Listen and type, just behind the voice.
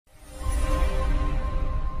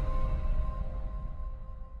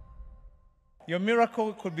Your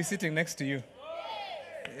miracle could be sitting next to you.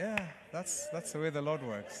 Yeah, that's the way the Lord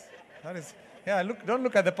works. That is, yeah, don't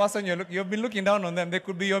look at the person you've been looking down on them. They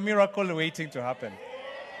could be your miracle waiting to happen.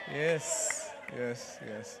 Yes.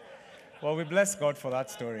 Well, we bless God for that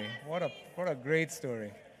story. What a great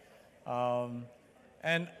story.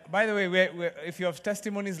 And by the way, if you have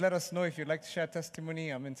testimonies, let us know if you'd like to share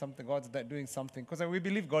testimony. I mean, God's doing something. Because we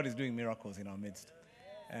believe God is doing miracles in our midst.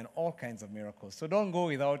 And all kinds of miracles. So don't go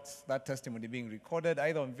without that testimony being recorded,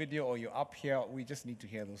 either on video or you're up here. We just need to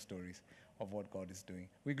hear those stories of what God is doing.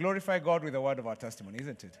 We glorify God with the word of our testimony,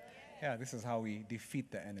 isn't it? Yeah, this is how we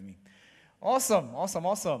defeat the enemy. Awesome.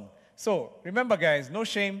 So remember, guys, no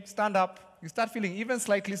shame. Stand up. You start feeling even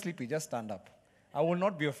slightly sleepy, just stand up. I will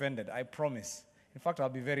not be offended, I promise. In fact, I'll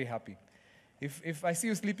be very happy. If I see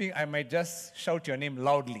you sleeping, I might just shout your name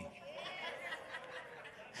loudly.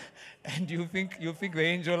 And you think the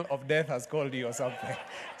angel of death has called you or something.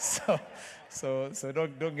 So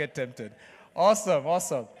don't get tempted. Awesome.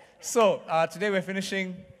 So today we're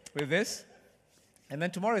finishing with this. And then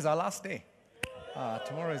tomorrow is our last day.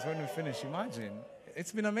 Tomorrow is when we finish. Imagine.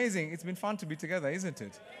 It's been amazing. It's been fun to be together, isn't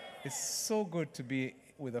it? It's so good to be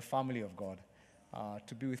with the family of God.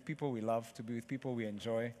 To be with people we love, to be with people we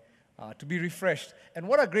enjoy, to be refreshed. And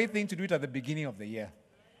what a great thing to do it at the beginning of the year,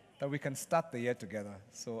 that we can start the year together.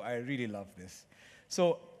 So I really love this.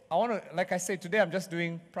 So I want to, like I said, today I'm just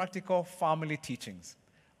doing practical family teachings.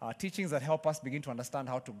 Teachings that help us begin to understand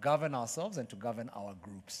how to govern ourselves and to govern our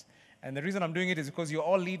groups. And the reason I'm doing it is because you're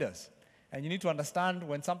all leaders. And you need to understand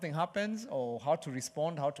when something happens or how to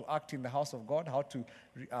respond, how to act in the house of God, how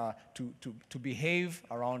to behave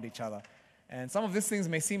around each other. And some of these things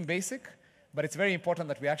may seem basic, but it's very important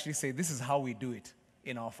that we actually say this is how we do it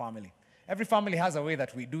in our family. Every family has a way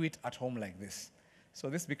that we do it at home like this. So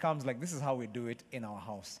this becomes like this is how we do it in our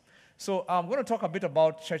house. So I'm going to talk a bit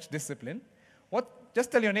about church discipline. Just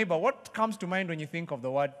tell your neighbor, what comes to mind when you think of the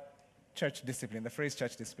word church discipline, the phrase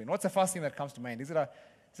church discipline? What's the first thing that comes to mind? Is it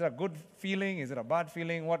a good feeling? Is it a bad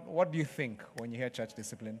feeling? What do you think when you hear church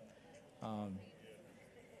discipline?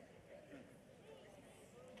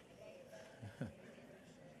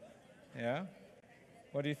 Yeah?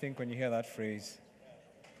 What do you think when you hear that phrase?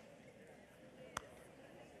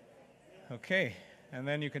 Okay. And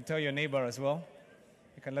then you can tell your neighbor as well.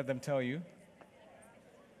 You can let them tell you.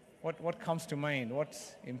 What comes to mind? What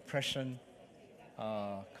impression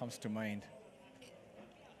comes to mind?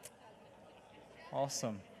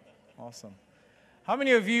 Awesome. How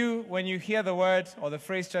many of you, when you hear the word or the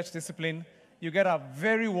phrase church discipline, you get a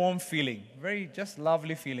very warm feeling, very just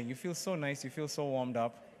lovely feeling? You feel so nice, you feel so warmed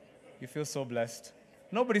up, you feel so blessed.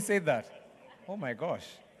 Nobody said that. Oh my gosh.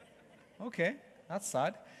 Okay, that's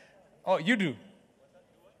sad. Oh, you do?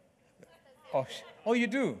 Oh, you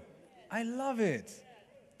do? I love it.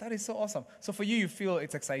 That is so awesome. So for you, you feel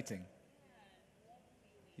it's exciting.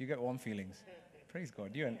 You get warm feelings. Praise God.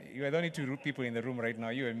 You are the only two people in the room right now,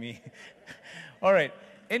 you and me. All right.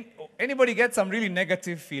 Anybody get some really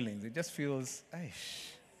negative feelings? It just feels,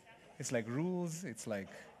 it's like rules. It's like,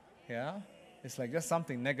 it's like just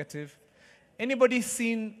something negative. Anybody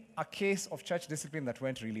seen a case of church discipline that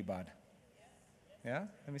went really bad? Yeah?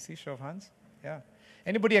 Let me see, show of hands. Yeah.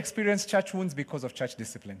 Anybody experienced church wounds because of church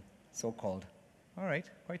discipline, so-called? All right,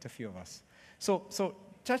 quite a few of us. So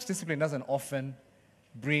church discipline doesn't often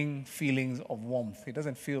bring feelings of warmth. It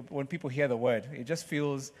doesn't feel, when people hear the word, it just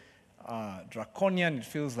feels draconian. It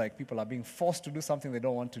feels like people are being forced to do something they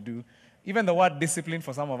don't want to do. Even the word discipline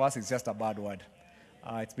for some of us is just a bad word.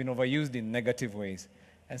 It's been overused in negative ways.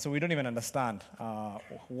 And so we don't even understand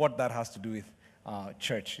what that has to do with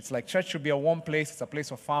church. It's like church should be a warm place. It's a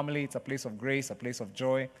place of family. It's a place of grace, a place of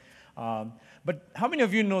joy. But how many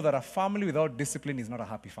of you know that a family without discipline is not a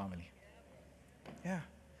happy family? Yeah.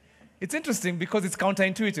 It's interesting because it's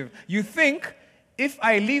counterintuitive. You think if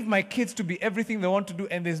I leave my kids to be everything they want to do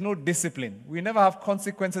and there's no discipline, we never have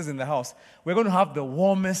consequences in the house, we're going to have the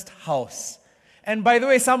warmest house. And by the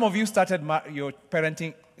way, some of you started your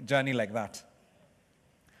parenting journey like that.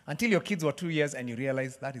 Until your kids were 2 years and you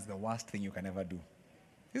realize that is the worst thing you can ever do.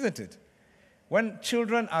 Isn't it? When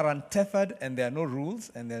children are untethered and there are no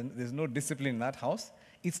rules and there's no discipline in that house,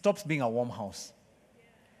 it stops being a warm house.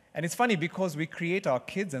 And it's funny because we create our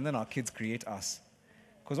kids and then our kids create us.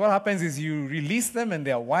 Because what happens is you release them and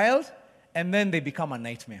they're wild and then they become a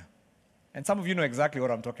nightmare. And some of you know exactly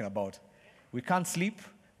what I'm talking about. We can't sleep.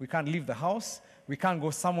 We can't leave the house. We can't go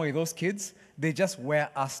somewhere with those kids. They just wear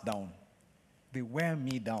us down. They wear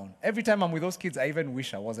me down. Every time I'm with those kids, I even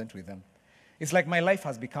wish I wasn't with them. It's like my life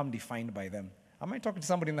has become defined by them. Am I talking to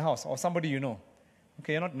somebody in the house or somebody you know?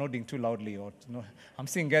 Okay, you're not nodding too loudly. I'm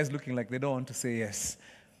seeing guys looking like they don't want to say yes.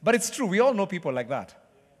 But it's true. We all know people like that.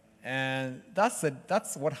 And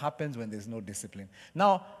that's what happens when there's no discipline.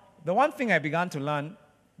 Now, the one thing I began to learn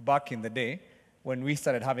back in the day when we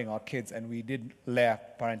started having our kids and we did layer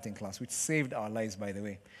parenting class, which saved our lives, by the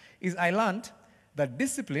way, is I learned that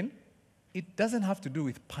discipline, it doesn't have to do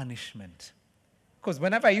with punishment. Because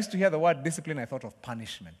whenever I used to hear the word discipline, I thought of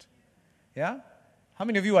punishment. Yeah? How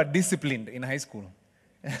many of you are disciplined in high school?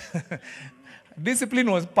 Discipline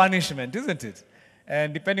was punishment, isn't it?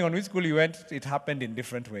 And depending on which school you went, it happened in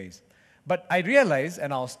different ways. But I realized,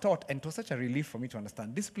 and I was taught, and it was such a relief for me to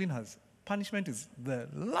understand, punishment is the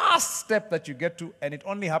last step that you get to, and it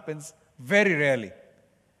only happens very rarely.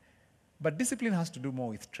 But discipline has to do more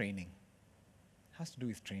with training. It has to do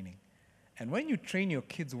with training. And when you train your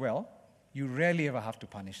kids well, you rarely ever have to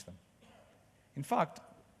punish them. In fact,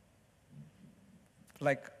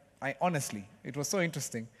 honestly, it was so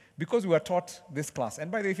interesting, because we were taught this class,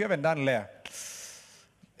 and by the way, if you haven't done layer,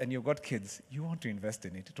 and you've got kids, you want to invest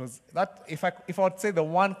in it. It was that, if I would say the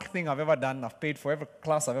one thing I've ever done, I've paid for, every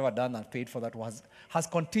class I've ever done, I've paid for, that has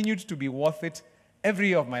continued to be worth it every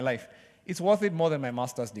year of my life. It's worth it more than my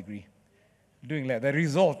master's degree. Doing layer. The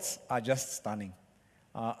results are just stunning.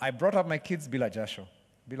 I brought up my kids Bila Jasho.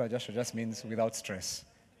 Bila Jasho just means without stress.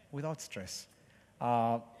 Without stress.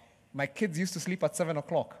 My kids used to sleep at 7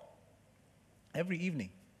 o'clock every evening.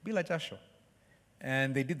 Bila Jasho.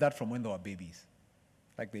 And they did that from when they were babies.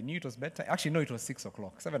 Like they knew it was bedtime. Actually, no, it was 6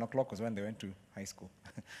 o'clock. 7 o'clock was when they went to high school.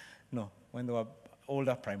 No, when they were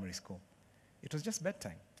older, primary school. It was just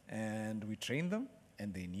bedtime. And we trained them,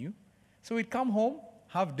 and they knew. So we'd come home,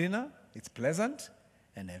 have dinner, it's pleasant,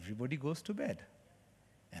 and everybody goes to bed.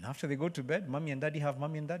 And after they go to bed, mommy and daddy have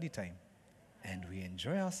mommy and daddy time. And we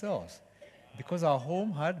enjoy ourselves. Because our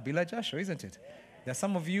home had Bila Jasho, isn't it? There are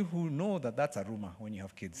some of you who know that that's a rumor when you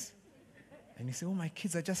have kids. And you say, oh, my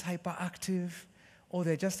kids are just hyperactive. Oh,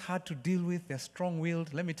 they're just hard to deal with. They're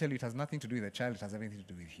strong-willed. Let me tell you, it has nothing to do with the child. It has everything to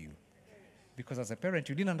do with you. Because as a parent,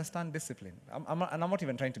 you didn't understand discipline. I'm not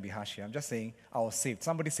even trying to be harsh here. I'm just saying I was saved.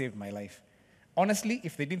 Somebody saved my life. Honestly,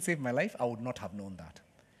 if they didn't save my life, I would not have known that.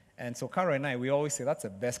 And so Kara and I, we always say that's the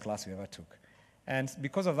best class we ever took. And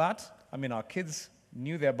because of that, our kids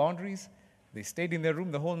knew their boundaries. They stayed in their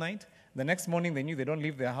room the whole night. The next morning, they knew they don't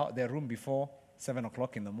leave their room before 7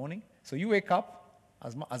 o'clock in the morning. So you wake up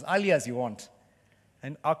as early as you want.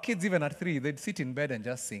 And our kids, even at 3, they'd sit in bed and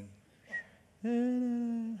just sing.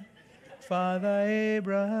 Father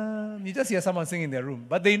Abraham. You just hear someone sing in their room.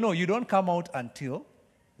 But they know you don't come out until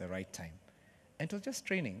the right time. And it was just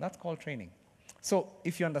training. That's called training. So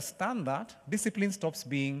if you understand that, discipline stops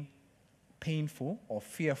being painful or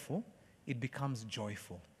fearful. It becomes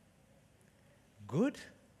joyful. Good,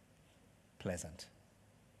 pleasant.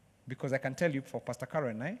 Because I can tell you, for Pastor Karo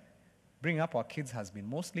and I, bringing up our kids has been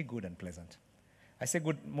mostly good and pleasant. I say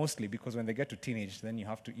good mostly because when they get to teenage, then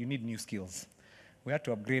you need new skills. We had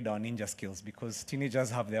to upgrade our ninja skills because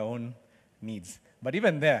teenagers have their own needs. But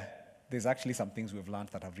even there's actually some things we've learned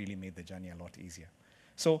that have really made the journey a lot easier.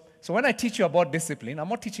 So when I teach you about discipline, I'm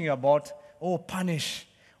not teaching you about, punish,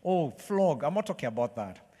 flog. I'm not talking about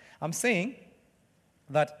that. I'm saying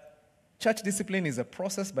that church discipline is a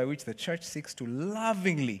process by which the church seeks to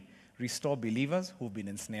lovingly restore believers who've been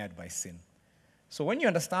ensnared by sin. So when you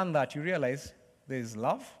understand that, you realize there is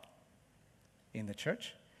love in the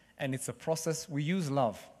church, and it's a process. We use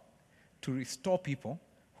love to restore people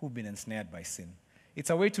who've been ensnared by sin. It's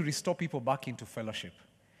a way to restore people back into fellowship.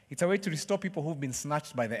 It's a way to restore people who've been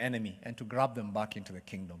snatched by the enemy and to grab them back into the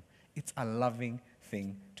kingdom. It's a loving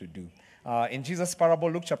thing to do. In Jesus'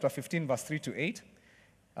 parable, Luke chapter 15, verse 3 to 8,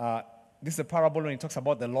 this is a parable when he talks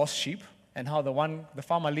about the lost sheep and how the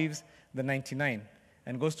farmer leaves the 99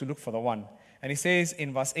 and goes to look for the one. And he says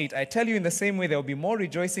in verse 8, I tell you, in the same way, there will be more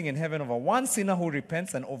rejoicing in heaven over one sinner who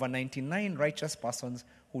repents than over 99 righteous persons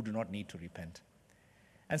who do not need to repent.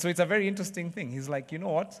 And so it's a very interesting thing. He's like, you know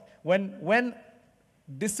what? When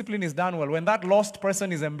discipline is done well, when that lost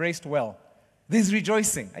person is embraced well, there's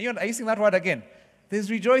rejoicing. Are you seeing that word again?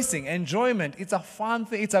 There's rejoicing, enjoyment. It's a fun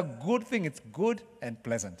thing. It's a good thing. It's good and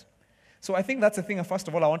pleasant. So I think that's the thing. First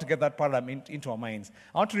of all, I want to get that paradigm into our minds.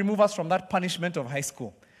 I want to remove us from that punishment of high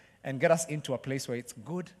school and get us into a place where it's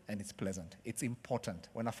good and it's pleasant. It's important.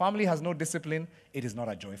 When a family has no discipline, it is not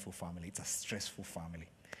a joyful family. It's a stressful family.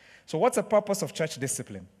 So what's the purpose of church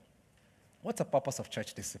discipline? What's the purpose of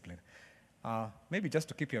church discipline? Maybe just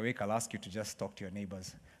to keep you awake, I'll ask you to just talk to your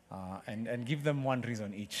neighbors and give them one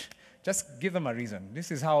reason each. Just give them a reason.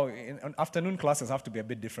 This is how afternoon classes have to be a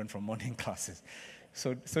bit different from morning classes.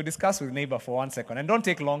 So discuss with neighbor for 1 second. And don't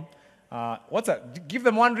take long. Give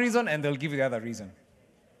them one reason and they'll give you the other reason.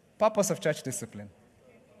 Purpose of church discipline.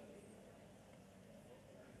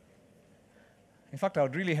 In fact,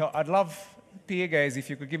 I'd love, PA guys, if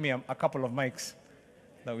you could give me a couple of mics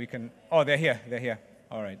that we can, oh, they're here.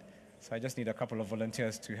 All right. So I just need a couple of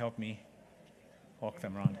volunteers to help me walk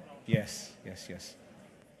them around. Yes.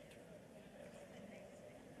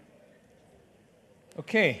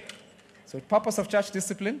 Okay. So purpose of church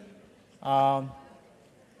discipline.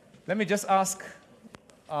 Let me just ask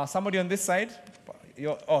somebody on this side.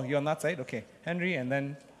 You're on that side? Okay. Henry, and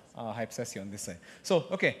then Hypsesi on this side. So,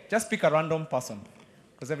 okay, just pick a random person,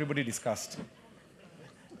 because everybody discussed.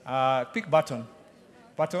 Pick Baton.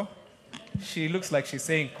 Bato, she looks like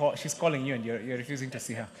she's calling you, and you're refusing to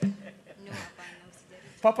see her.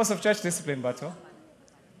 Purpose of church discipline, Bato?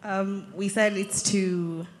 We said it's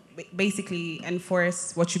to basically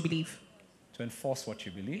enforce what you believe. To enforce what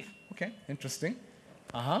you believe. Okay, interesting.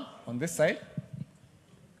 On this side.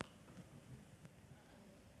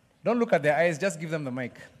 Don't look at their eyes, just give them the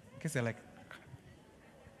mic. In case they're like...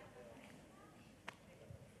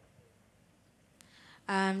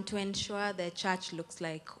 To ensure the church looks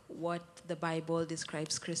like what the Bible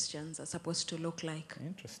describes Christians are supposed to look like.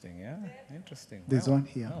 Interesting, yeah. Interesting. There's one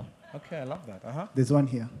here. Oh, okay, I love that. There's one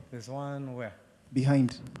here. There's one where?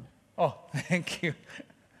 Behind. Oh, thank you.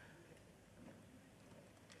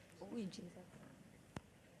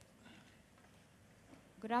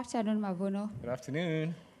 Good afternoon, Mavuno. Good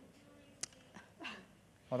afternoon.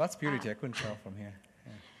 Oh, that's purity. I couldn't tell from here.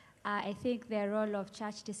 Yeah. I think the role of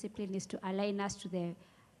church discipline is to align us to the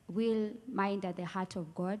will, mind, and the heart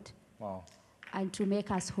of God. Wow. And to make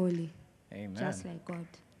us holy. Amen. Just like God.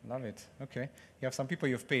 Love it. Okay. You have some people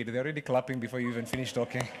you've paid. They're already clapping before you even finish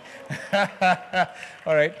talking.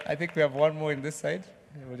 All right. I think we have one more in this side.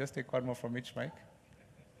 We'll just take one more from each mic.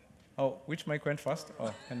 Oh, which mic went first?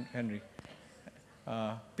 Oh, Henry.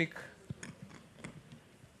 Pick.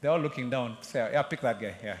 They're all looking down. Yeah, pick that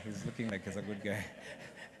guy. Yeah, he's looking like he's a good guy.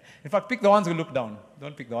 In fact, pick the ones who look down.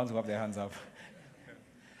 Don't pick the ones who have their hands up.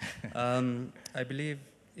 I believe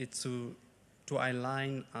it's to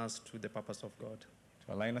align us to the purpose of God.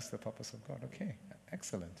 To align us to the purpose of God. Okay,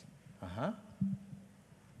 excellent.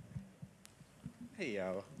 Hey,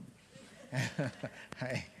 y'all.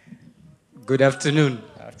 Hi. Good afternoon.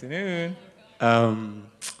 Afternoon.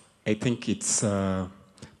 I think it's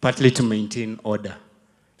partly to maintain order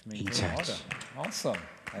in church. Order. Awesome.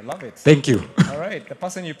 I love it. Thank you. All right. The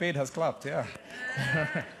person you paid has clapped. Yeah.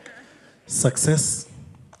 Success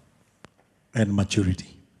and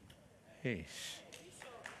maturity. Hey.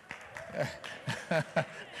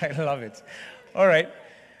 I love it. All right.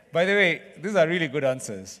 By the way, these are really good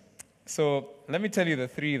answers. So let me tell you the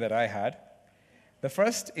three that I had. The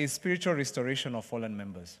first is spiritual restoration of fallen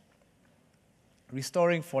members.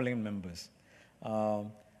 Restoring fallen members.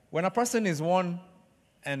 When a person is one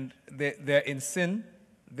and they're in sin,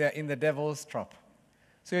 they're in the devil's trap.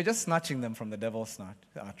 So you're just snatching them from the devil's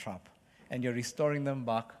trap, and you're restoring them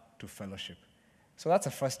back to fellowship. So that's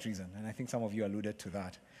the first reason, and I think some of you alluded to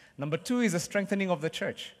that. Number two is the strengthening of the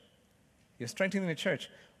church. You're strengthening the church.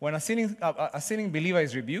 When a sinning believer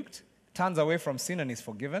is rebuked, turns away from sin and is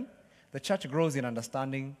forgiven, the church grows in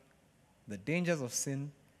understanding the dangers of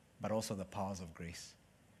sin, but also the powers of grace.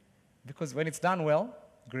 Because when it's done well,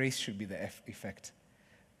 grace should be the effect.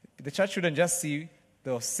 The church shouldn't just see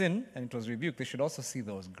there was sin and it was rebuked. They should also see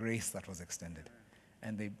there was grace that was extended.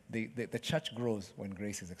 And the church grows when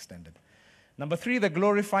grace is extended. Number three, the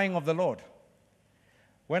glorifying of the Lord.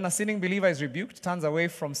 When a sinning believer is rebuked, turns away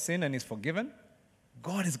from sin and is forgiven,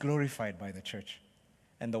 God is glorified by the church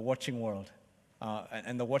and the watching world.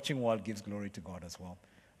 And the watching world gives glory to God as well.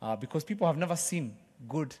 Because people have never seen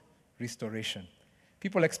good restoration.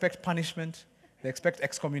 People expect punishment. They expect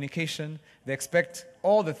excommunication. They expect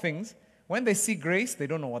all the things. When they see grace, they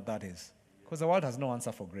don't know what that is. Because the world has no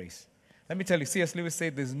answer for grace. Let me tell you, C.S. Lewis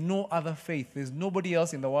said there's no other faith. There's nobody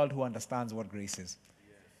else in the world who understands what grace is.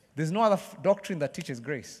 There's no other doctrine that teaches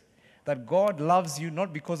grace. That God loves you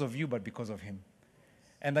not because of you, but because of him.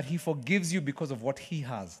 And that he forgives you because of what he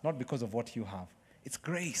has, not because of what you have. It's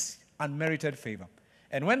grace, unmerited favor.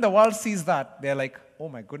 And when the world sees that, they're like, oh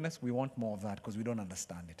my goodness, we want more of that because we don't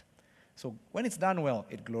understand it. So when it's done well,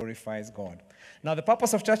 it glorifies God. Now, the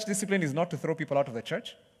purpose of church discipline is not to throw people out of the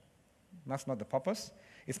church. That's not the purpose.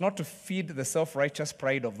 It's not to feed the self-righteous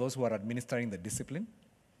pride of those who are administering the discipline.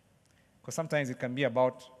 Because sometimes it can be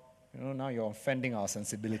about, now you're offending our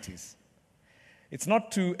sensibilities. It's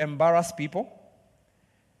not to embarrass people.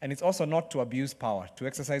 And it's also not to abuse power, to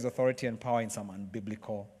exercise authority and power in some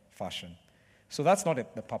unbiblical fashion. So that's not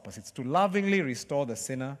the purpose. It's to lovingly restore the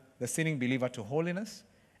sinner, the sinning believer, to holiness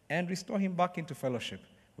and restore him back into fellowship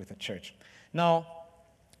with the church. Now,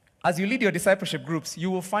 as you lead your discipleship groups, you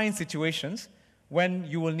will find situations when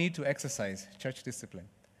you will need to exercise church discipline.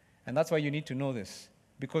 And that's why you need to know this.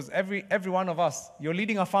 Because every one of us, you're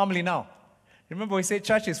leading a family now. Remember, we say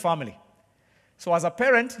church is family. So as a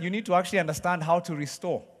parent, you need to actually understand how to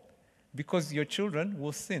restore. Because your children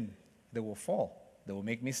will sin. They will fall. They will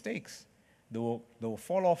make mistakes. They will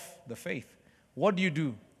fall off the faith. What do you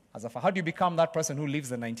do? How do you become that person who leaves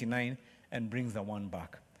the 99 and brings the one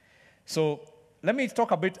back? So let me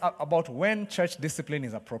talk a bit about when church discipline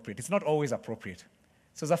is appropriate. It's not always appropriate.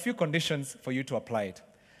 So there's a few conditions for you to apply it.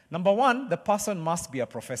 Number one, the person must be a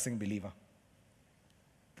professing believer.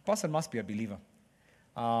 The person must be a believer.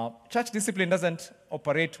 Church discipline doesn't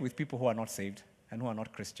operate with people who are not saved and who are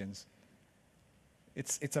not Christians.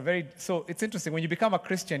 So it's interesting. When you become a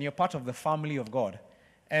Christian, you're part of the family of God.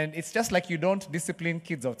 And it's just like you don't discipline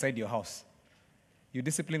kids outside your house. You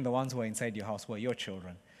discipline the ones who are inside your house, who are your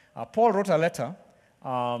children. Paul wrote a letter,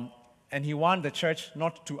 and he warned the church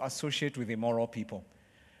not to associate with immoral people.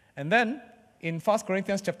 And then, in 1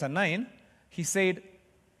 Corinthians chapter 9, he said,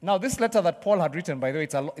 now this letter that Paul had written, by the way,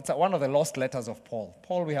 it's one of the lost letters of Paul.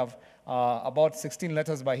 Paul, we have about 16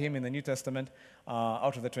 letters by him in the New Testament,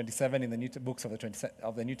 out of the 27 in the books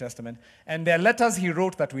of the New Testament. And there are letters he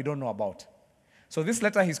wrote that we don't know about. So this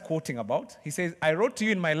letter he's quoting about, he says, I wrote to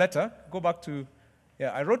you in my letter,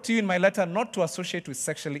 I wrote to you in my letter not to associate with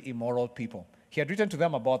sexually immoral people. He had written to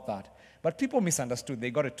them about that. But people misunderstood.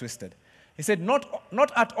 They got it twisted. He said, not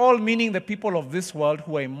at all meaning the people of this world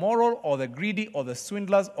who are immoral or the greedy or the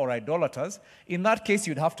swindlers or idolaters. In that case,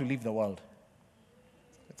 you'd have to leave the world.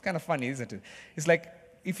 It's kind of funny, isn't it? It's like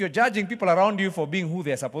if you're judging people around you for being who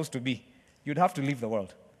they're supposed to be, you'd have to leave the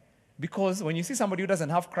world. Because when you see somebody who doesn't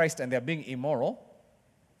have Christ and they're being immoral,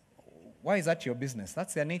 why is that your business?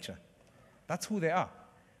 That's their nature. That's who they are.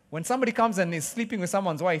 When somebody comes and is sleeping with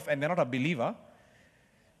someone's wife and they're not a believer,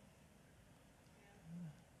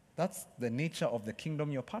 that's the nature of the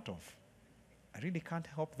kingdom you're part of. I really can't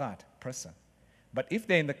help that person. But if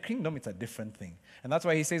they're in the kingdom, it's a different thing. And that's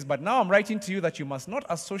why he says, but now I'm writing to you that you must not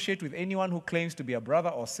associate with anyone who claims to be a brother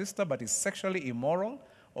or sister but is sexually immoral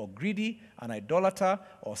or greedy, an idolater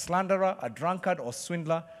or slanderer, a drunkard or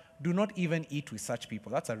swindler. Do not even eat with such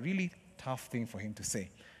people. That's a really tough thing for him to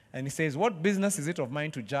say. And he says, what business is it of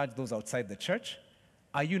mine to judge those outside the church?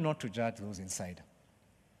 Are you not to judge those inside?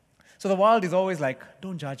 So the world is always like,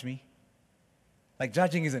 don't judge me. Like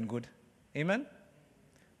judging isn't good. Amen?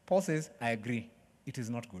 Paul says, I agree. It is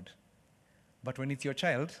not good. But when it's your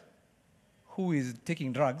child who is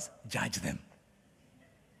taking drugs, judge them.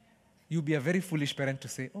 You'll be a very foolish parent to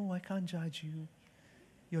say, oh, I can't judge you.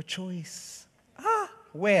 Your choice.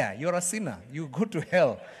 Where? You're a sinner. You go to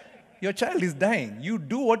hell. Your child is dying. You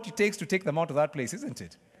do what it takes to take them out of that place, isn't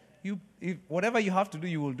it? Whatever you have to do,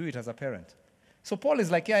 you will do it as a parent. So Paul is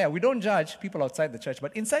like, we don't judge people outside the church,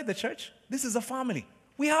 but inside the church, this is a family.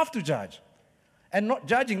 We have to judge. And not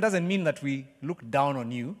judging doesn't mean that we look down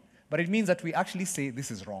on you, but it means that we actually say, this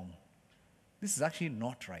is wrong. This is actually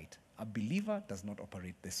not right. A believer does not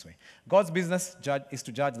operate this way. God's business is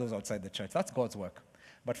to judge those outside the church. That's God's work.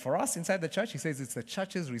 But for us inside the church, he says it's the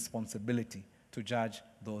church's responsibility to judge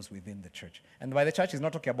those within the church. And by the church, he's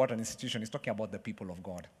not talking about an institution, he's talking about the people of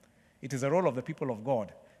God. It is a role of the people of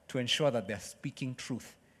God to ensure that they're speaking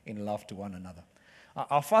truth in love to one another.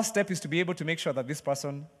 Our first step is to be able to make sure that this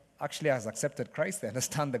person actually has accepted Christ, they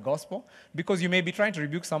understand the gospel, because you may be trying to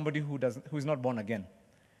rebuke somebody who is not born again.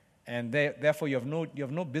 And therefore, you have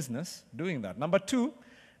no business doing that. Number two,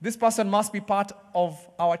 this person must be part of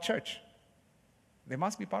our church. They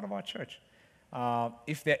must be part of our church.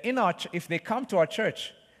 If they come to our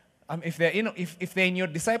church, if they're in your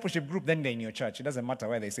discipleship group, then they're in your church. It doesn't matter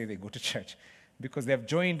where they say they go to church, because they have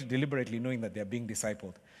joined deliberately knowing that they're being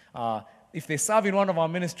discipled. If they serve in one of our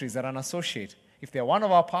ministries, they're an associate. If they're one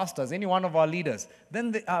of our pastors, any one of our leaders,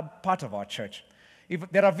 then they are part of our church. If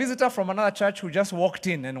they're a visitor from another church who just walked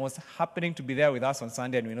in and was happening to be there with us on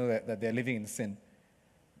Sunday and we know that they're living in sin,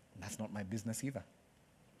 that's not my business either.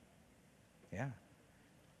 Yeah.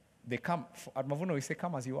 They come, at Mavuno we say,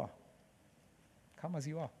 come as you are. Come as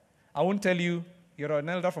you are. I won't tell you, you're an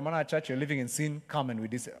elder from another church, you're living in sin, come and we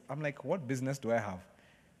do this. I'm like, what business do I have?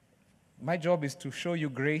 My job is to show you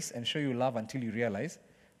grace and show you love until you realize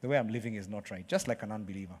the way I'm living is not right, just like an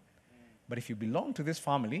unbeliever. But if you belong to this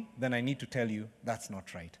family, then I need to tell you that's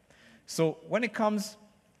not right. So when it comes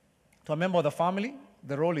to a member of the family,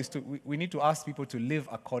 the role is we need to ask people to live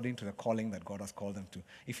according to the calling that God has called them to.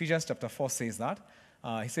 Ephesians chapter 4 says that.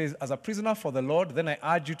 He says, as a prisoner for the Lord, then I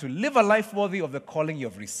urge you to live a life worthy of the calling you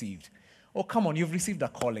have received. Oh, come on, you've received a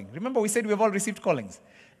calling. Remember, we said we've all received callings.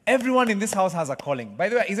 Everyone in this house has a calling. By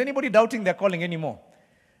the way, is anybody doubting their calling anymore?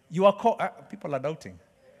 You are people are doubting.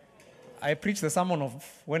 I preached the sermon of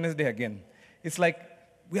Wednesday again. It's like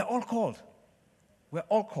we are all called. We're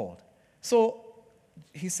all called. So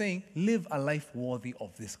he's saying, live a life worthy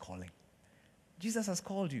of this calling. Jesus has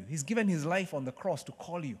called you. He's given his life on the cross to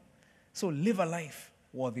call you. So live a life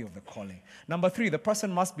worthy of the calling. Number 3, the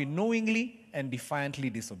person must be knowingly and defiantly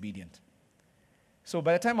disobedient. So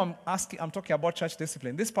by the time I'm talking about church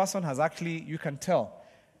discipline, this person has actually, you can tell,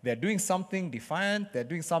 they're doing something defiant, they're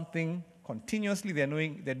doing something continuously, they're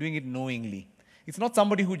doing it knowingly. It's not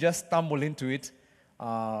somebody who just stumbled into it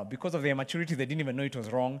because of their maturity, they didn't even know it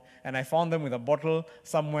was wrong. And I found them with a bottle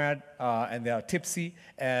somewhere and they are tipsy.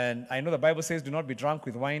 And I know the Bible says do not be drunk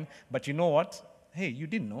with wine, but you know what? Hey, you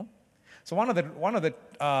didn't know. So one of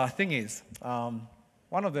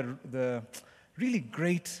the really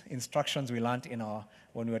great instructions we learned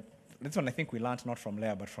this one I think we learned not from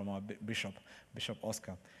Leah, but from our Bishop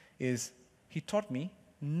Oscar, is he taught me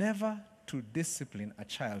never to discipline a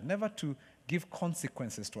child, never to give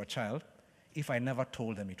consequences to a child if I never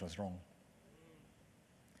told them it was wrong.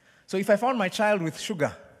 So if I found my child with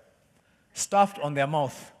sugar stuffed on their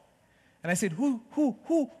mouth, and I said, who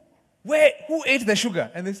ate the sugar?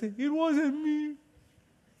 And they say, it wasn't me.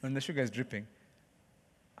 And the sugar is dripping.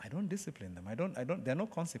 I don't discipline them. There are no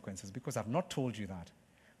consequences because I've not told you that.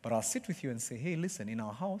 But I'll sit with you and say, hey, listen, in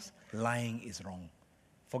our house, lying is wrong.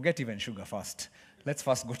 Forget even sugar first. Let's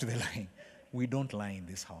first go to the lying. We don't lie in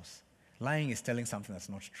this house. Lying is telling something that's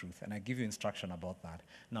not truth, and I give you instruction about that.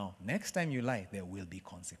 Now, next time you lie, there will be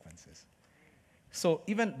consequences. So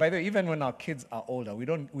even when our kids are older,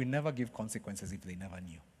 we never give consequences if they never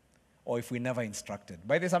knew, or if we never instructed.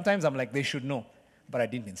 Sometimes I'm like, they should know, but I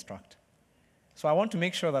didn't instruct. So I want to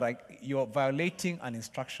make sure that you're violating an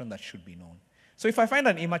instruction that should be known. So if I find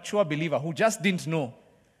an immature believer who just didn't know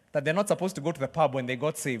that they're not supposed to go to the pub when they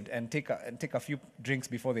got saved and take a few drinks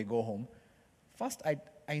before they go home, first I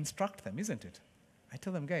instruct them, isn't it? I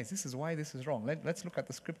tell them, guys, this is why this is wrong. Let's look at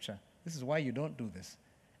the scripture. This is why you don't do this.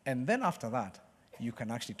 And then after that, you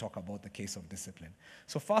can actually talk about the case of discipline.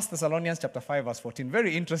 So 1 Thessalonians chapter 5, verse 14,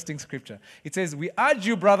 very interesting scripture. It says, we urge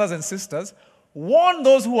you, brothers and sisters, warn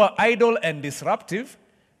those who are idle and disruptive,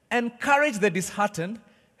 encourage the disheartened,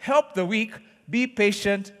 help the weak, be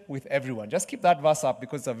patient with everyone. Just keep that verse up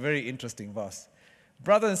because it's a very interesting verse.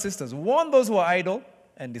 Brothers and sisters, warn those who are idle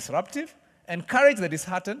and disruptive, encourage the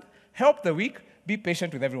disheartened, help the weak, be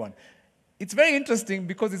patient with everyone. It's very interesting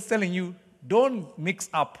because it's telling you, don't mix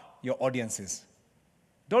up your audiences.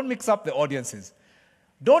 Don't mix up the audiences.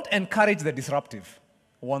 Don't encourage the disruptive.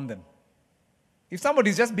 Warn them. If somebody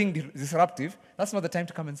is just being disruptive, that's not the time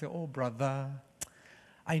to come and say, oh, brother,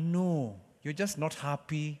 I know, you're just not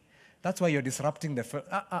happy. That's why you're disrupting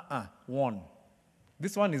the warn.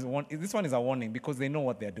 This one is a warning because they know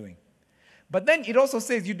what they're doing. But then it also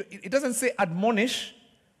says, it doesn't say admonish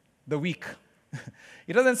the weak.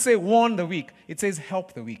 It doesn't say warn the weak. It says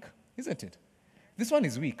help the weak, isn't it? This one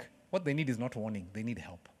is weak. What they need is not warning. They need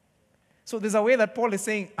help. So there's a way that Paul is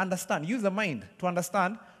saying, understand. Use the mind to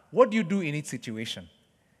understand what do you do in each situation.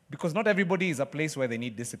 Because not everybody is a place where they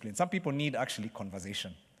need discipline. Some people need actually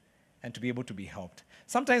conversation and to be able to be helped.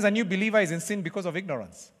 Sometimes a new believer is in sin because of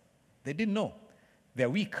ignorance. They didn't know. They're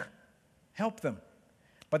weak. Help them.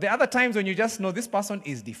 But there are other times when you just know this person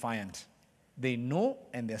is defiant. They know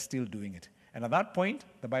and they're still doing it. And at that point,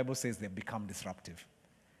 the Bible says they become disruptive.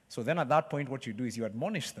 So then at that point, what you do is you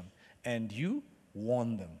admonish them and you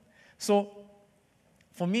warn them. So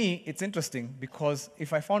for me, it's interesting because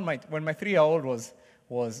if I found when my 3-year-old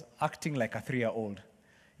was acting like a 3-year-old,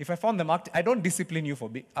 if I found them acting, I don't discipline you for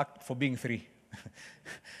being 3.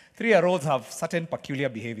 3-year-olds have certain peculiar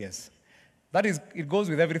behaviors. That is, it goes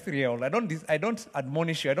with every 3-year-old. I don't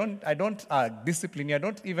admonish you. I don't discipline you. I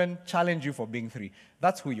don't even challenge you for being 3.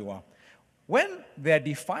 That's who you are. When they're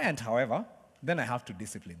defiant, however, then I have to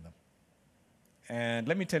discipline them. And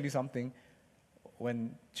let me tell you something.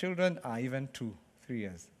 When children are even 2, 3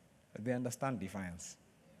 years, they understand defiance.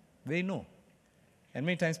 They know. And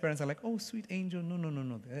many times parents are like, oh, sweet angel.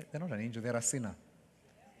 No. They're not an angel. They're a sinner.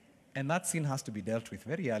 And that sin has to be dealt with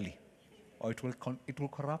very early, or it will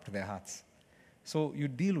corrupt their hearts. So you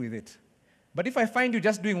deal with it. But if I find you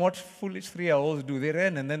just doing what foolish 3-year-olds do, they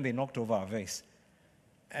ran and then they knocked over a vase,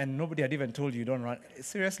 and nobody had even told you don't run.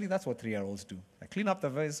 Seriously, that's what 3-year-olds do. I clean up the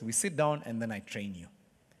vase, we sit down, and then I train you.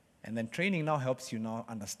 And then training now helps you now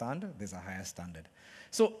understand there's a higher standard.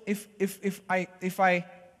 So if I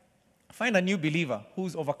find a new believer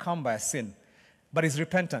who's overcome by a sin, but is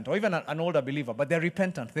repentant, or even an older believer, but they're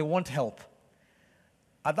repentant, they want help,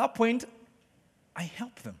 at that point, I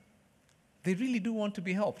help them. They really do want to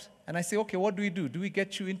be helped. And I say, okay, what do we do? Do we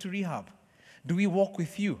get you into rehab? Do we walk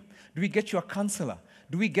with you? Do we get you a counselor?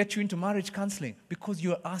 do we get you into marriage counseling? Because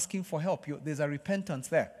you're asking for help. There's a repentance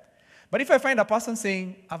there. But if I find a person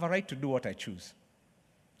saying, I have a right to do what I choose,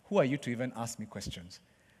 who are you to even ask me questions?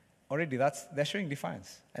 Already they're showing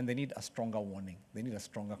defiance, and they need a stronger warning. They need a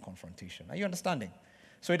stronger confrontation. Are you understanding?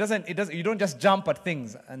 So you don't just jump at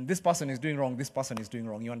things, and this person is doing wrong, this person is doing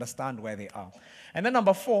wrong. You understand where they are. And then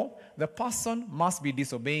number 4, the person must be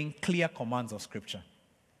disobeying clear commands of Scripture.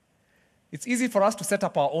 It's easy for us to set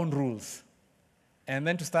up our own rules and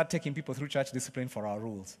then to start taking people through church discipline for our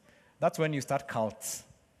rules. That's when you start cults.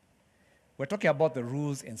 We're talking about the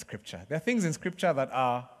rules in Scripture. There are things in Scripture that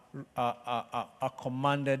are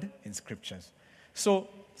commanded in Scriptures. So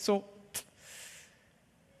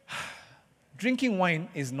drinking wine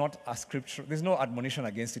is not a scripture. There's no admonition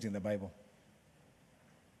against it in the Bible.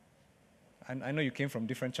 And I know you came from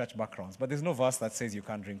different church backgrounds, but there's no verse that says you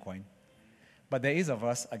can't drink wine. But there is a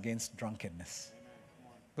verse against drunkenness.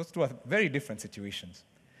 Those two are very different situations.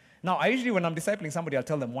 Now, I usually, when I'm discipling somebody, I'll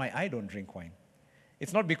tell them why I don't drink wine.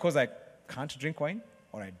 It's not because I can't drink wine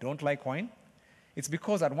or I don't like wine. It's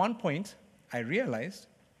because at one point, I realized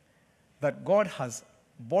that God has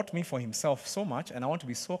bought me for himself so much, and I want to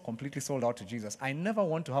be so completely sold out to Jesus. I never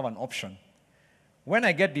want to have an option. When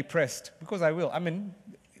I get depressed, because I will,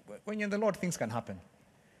 when you're in the Lord, things can happen.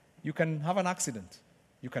 You can have an accident.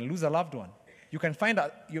 You can lose a loved one. You can find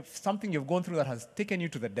out something you've gone through that has taken you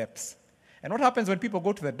to the depths. And what happens when people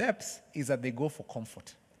go to the depths is that they go for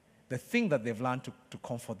comfort. The thing that they've learned to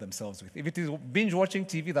comfort themselves with. If it is binge watching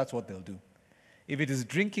TV, that's what they'll do. If it is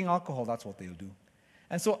drinking alcohol, that's what they'll do.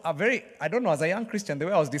 And so I don't know, as a young Christian, the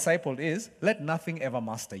way I was discipled is, let nothing ever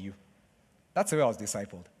master you. That's the way I was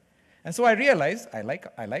discipled. And so I realized I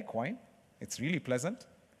like wine. It's really pleasant.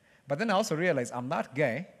 But then I also realized I'm that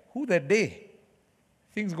guy who the day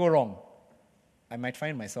things go wrong, I might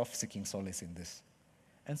find myself seeking solace in this.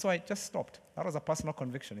 And so I just stopped. That was a personal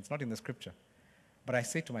conviction. It's not in the scripture. But I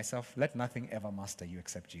say to myself, let nothing ever master you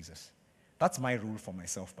except Jesus. That's my rule for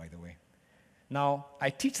myself, by the way. Now, I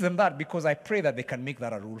teach them that because I pray that they can make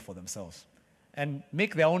that a rule for themselves and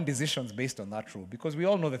make their own decisions based on that rule, because we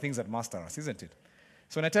all know the things that master us, isn't it?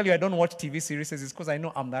 So when I tell you I don't watch TV series, it's because I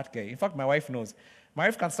know I'm that guy. In fact, my wife knows. My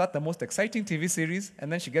wife can start the most exciting TV series, and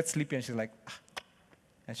then she gets sleepy and she's like,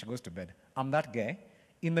 and she goes to bed. I'm that guy.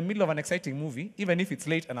 In the middle of an exciting movie, even if it's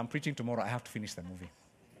late and I'm preaching tomorrow, I have to finish the movie.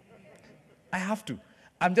 I have to.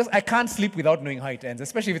 I can't sleep without knowing how it ends,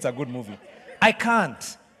 especially if it's a good movie. I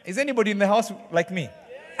can't. Is anybody in the house like me?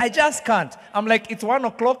 I just can't. I'm like, it's 1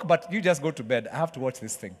 o'clock, but you just go to bed. I have to watch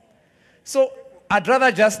this thing. So I'd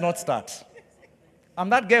rather just not start. I'm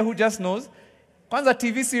that guy who just knows. Kwanza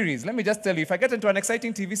TV series, let me just tell you, if I get into an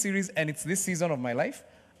exciting TV series and it's this season of my life,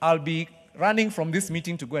 I'll be running from this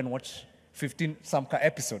meeting to go and watch 15 some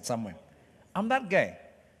episode somewhere. I'm that guy.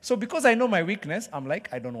 So because I know my weakness, I'm like,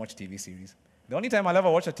 I don't watch TV series. The only time I'll ever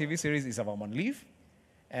watch a TV series is if I'm on leave,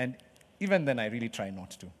 and even then I really try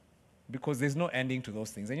not to, because there's no ending to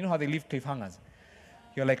those things. And you know how they leave cliffhangers?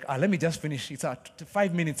 You're like, let me just finish. It's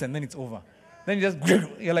 5 minutes and then it's over. Then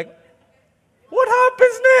you're like, what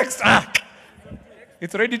happens next?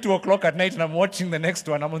 It's already 2 o'clock at night and I'm watching the next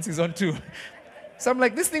one. I'm on season 2. So I'm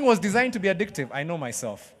like, this thing was designed to be addictive. I know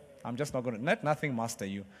myself. I'm just not going to let nothing master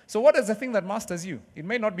you. So what is the thing that masters you? It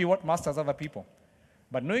may not be what masters other people.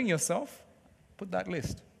 But knowing yourself, put that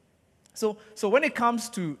list. So when it comes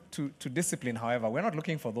to discipline, however, we're not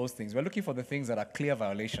looking for those things. We're looking for the things that are clear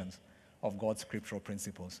violations of God's scriptural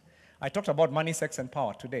principles. I talked about money, sex, and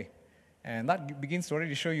power today. And that begins to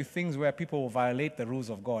already show you things where people will violate the rules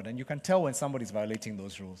of God. And you can tell when somebody's violating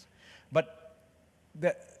those rules. But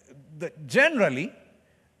generally,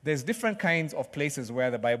 there's different kinds of places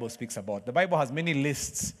where the Bible speaks about. The Bible has many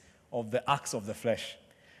lists of the acts of the flesh.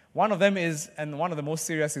 One of them is, and one of the most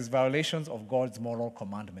serious, is violations of God's moral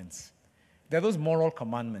commandments. There are those moral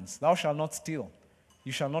commandments. Thou shalt not steal.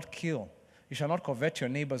 You shall not kill. You shall not covet your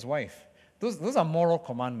neighbor's wife. Those are moral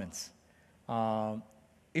commandments.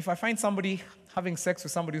 If I find somebody having sex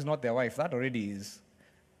with somebody who's not their wife, that already is,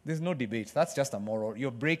 there's no debate. That's just a moral.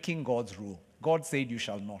 You're breaking God's rule. God said you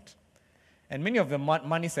shall not. And many of the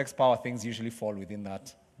money, sex, power things usually fall within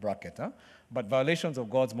that bracket. But violations of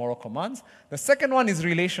God's moral commands. The second one is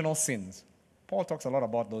relational sins. Paul talks a lot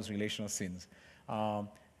about those relational sins.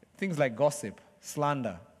 Things like gossip,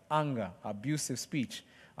 slander, anger, abusive speech,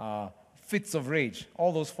 fits of rage,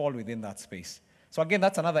 all those fall within that space. So again,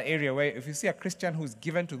 that's another area where if you see a Christian who's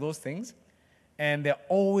given to those things, and they're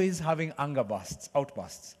always having anger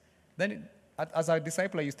outbursts, then as a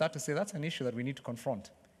discipler, you start to say, that's an issue that we need to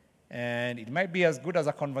confront. And it might be as good as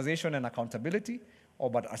a conversation and accountability,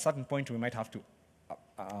 but at a certain point, we might have to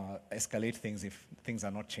escalate things if things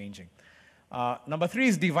are not changing. Number 3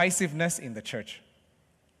 is divisiveness in the church.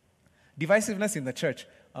 Divisiveness in the church.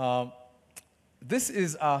 This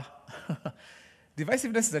is a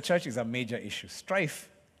divisiveness in the church is a major issue. Strife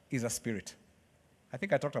is a spirit. I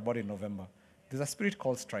think I talked about it in November. There's a spirit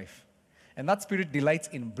called strife. And that spirit delights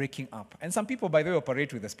in breaking up. And some people, by the way,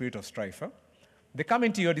 operate with the spirit of strife. Huh? They come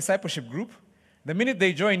into your discipleship group. The minute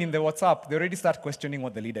they join in the WhatsApp, they already start questioning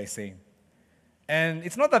what the leader is saying. And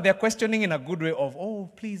it's not that they're questioning in a good way of, oh,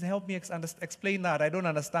 please help me explain that. I don't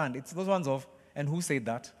understand. It's those ones of, and who said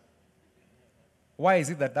that? Why is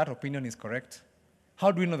it that that opinion is correct? How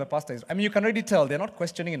do we know the pastor is? I mean, you can already tell they're not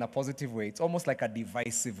questioning in a positive way. It's almost like a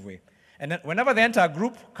divisive way. And then whenever they enter a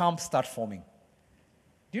group, camps start forming.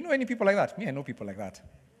 Do you know any people like that? Me, I know people like that.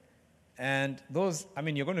 And those, I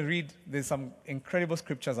mean, you're going to read, there's some incredible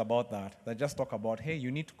scriptures about that just talk about, hey,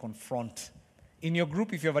 you need to confront. In your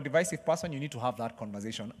group, if you have a divisive person, you need to have that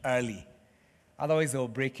conversation early. Otherwise, they'll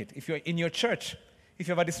break it. If you're in your church, if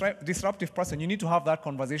you have a disruptive person, you need to have that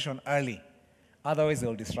conversation early. Otherwise,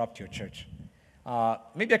 they'll disrupt your church.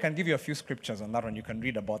 Maybe I can give you a few scriptures on that one. You can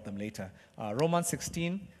read about them later. Romans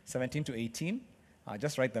 16, 17 to 18.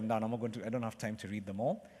 Just write them down. I don't have time to read them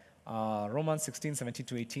all. Romans 16, 17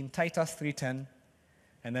 to 18. Titus 3:10.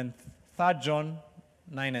 And then 3 John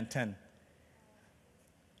 9 and 10.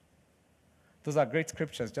 Those are great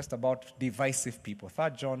scriptures just about divisive people.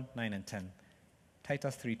 3 John 9 and 10.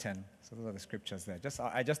 Titus 3:10. So those are the scriptures there.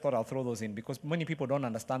 I just thought I'll throw those in because many people don't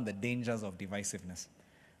understand the dangers of divisiveness.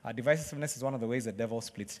 Divisiveness is one of the ways the devil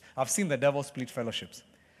splits. I've seen the devil split fellowships.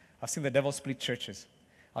 I've seen the devil split churches.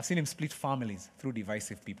 I've seen him split families through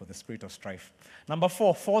divisive people, the spirit of strife. Number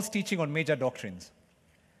 4, false teaching on major doctrines.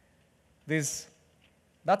 That's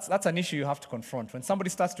an issue you have to confront. When somebody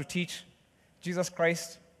starts to teach Jesus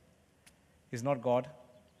Christ is not God,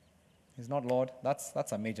 He's not Lord,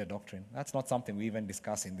 that's a major doctrine. That's not something we even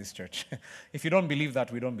discuss in this church. If you don't believe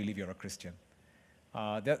that, we don't believe you're a Christian.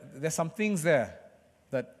 There's some things there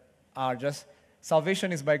that are just,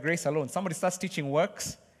 salvation is by grace alone. Somebody starts teaching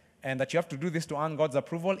works, and that you have to do this to earn God's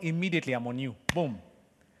approval, immediately I'm on you. Boom.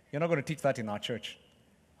 You're not going to teach that in our church.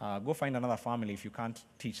 Go find another family if you can't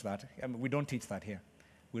teach that. I mean, we don't teach that here.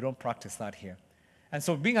 We don't practice that here. And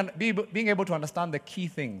so being able to understand the key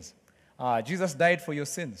things. Jesus died for your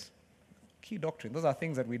sins. Key doctrine. Those are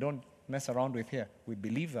things that we don't mess around with here. We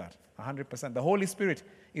believe that 100%. The Holy Spirit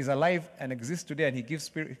is alive and exists today, and He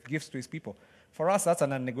gives gifts to His people. For us, that's a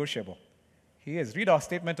non-negotiable. He is. Read our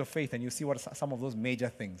statement of faith and you see what are some of those major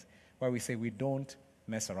things where we say we don't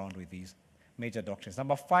mess around with these major doctrines.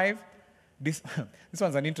 Number 5, this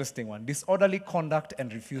one's an interesting one. Disorderly conduct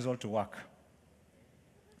and refusal to work.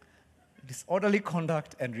 Disorderly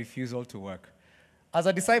conduct and refusal to work. As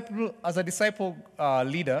a disciple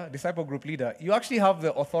group leader, you actually have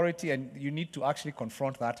the authority and you need to actually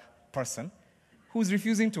confront that person who's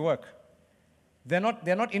refusing to work. They're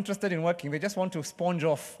not interested in working. They just want to sponge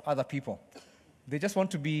off other people. They just want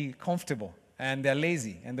to be comfortable, and they're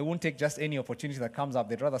lazy, and they won't take just any opportunity that comes up.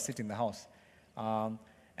 They'd rather sit in the house.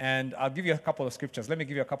 And I'll give you a couple of scriptures. Let me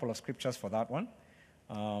give you a couple of scriptures for that one.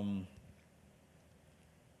 Let me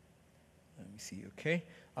see, okay.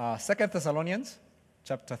 2 Thessalonians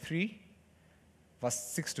chapter 3, verse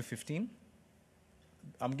 6 to 15.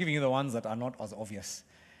 I'm giving you the ones that are not as obvious.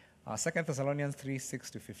 2 Thessalonians 3, 6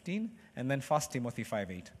 to 15, and then 1 Timothy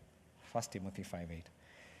 5, 8. 1 Timothy 5, 8.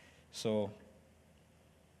 So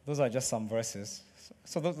those are just some verses.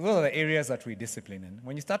 So those are the areas that we discipline in.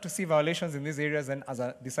 When you start to see violations in these areas, then as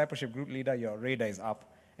a discipleship group leader, your radar is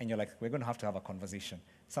up, and you're like, we're going to have a conversation.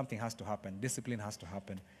 Something has to happen. Discipline has to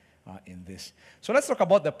happen in this. So let's talk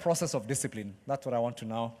about the process of discipline. That's what I want to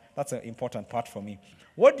know. That's an important part for me.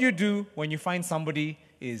 What do you do when you find somebody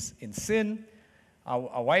is in sin?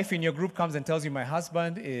 A wife in your group comes and tells you, my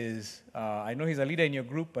husband is, I know he's a leader in your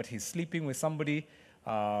group, but he's sleeping with somebody.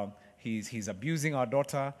 He's abusing our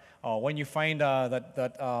daughter. When you find that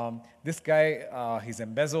this guy, he's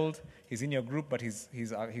embezzled, he's in your group, but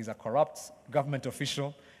he's a corrupt government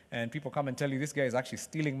official, and people come and tell you this guy is actually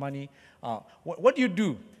stealing money. What do you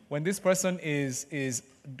do when this person is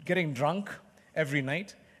getting drunk every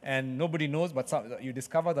night and nobody knows, but you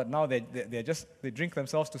discover that now they drink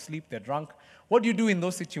themselves to sleep, they're drunk? What do you do in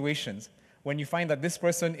those situations when you find that this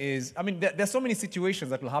person is, there's so many situations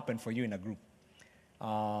that will happen for you in a group.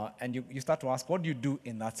 And you start to ask, what do you do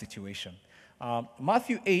in that situation?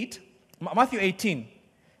 Matthew 18,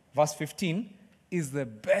 verse 15, is the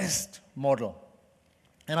best model.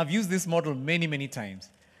 And I've used this model many, many times.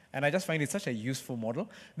 And I just find it such a useful model.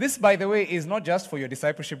 This, by the way, is not just for your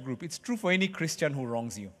discipleship group. It's true for any Christian who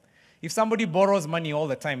wrongs you. If somebody borrows money all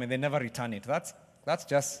the time and they never return it,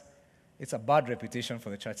 It's a bad reputation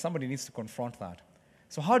for the church. Somebody needs to confront that.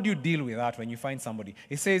 So how do you deal with that when you find somebody?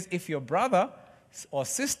 It says, if your brother or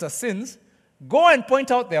sister sins, go and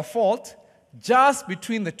point out their fault just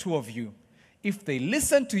between the two of you. If they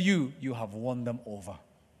listen to you, you have won them over.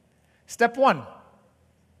 Step 1,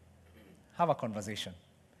 have a conversation.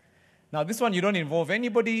 Now, this one, you don't involve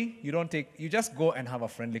anybody. You just go and have a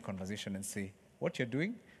friendly conversation and say, what you're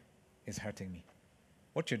doing is hurting me.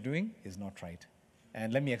 What you're doing is not right.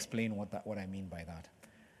 And let me explain what I mean by that.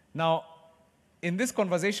 Now, in this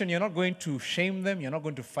conversation, you're not going to shame them. You're not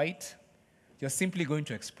going to fight. You're simply going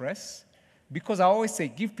to express. Because I always say,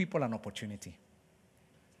 give people an opportunity.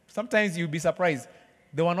 Sometimes you'll be surprised.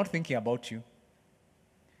 They were not thinking about you.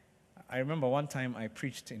 I remember one time I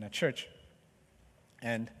preached in a church,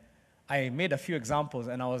 and I made a few examples,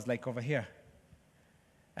 and I was like over here.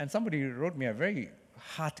 And somebody wrote me a very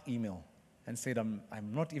hard email and said, I'm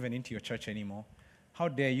not even into your church anymore. How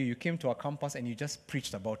dare you? You came to our campus and you just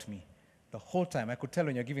preached about me. The whole time, I could tell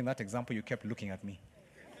when you're giving that example, you kept looking at me.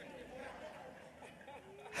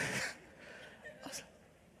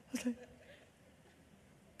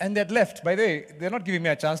 And they'd left. By the way, they're not giving me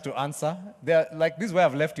a chance to answer. They're like, this is where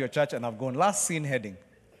I've left your church and I've gone. Last scene heading.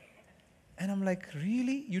 And I'm like,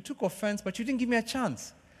 really? You took offense, but you didn't give me a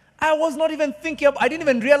chance. I was not even I didn't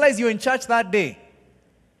even realize you were in church that day.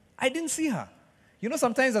 I didn't see her. You know,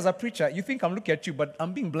 sometimes as a preacher, you think I'm looking at you, but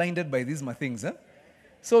I'm being blinded by these things.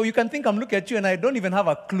 So you can think I'm looking at you and I don't even have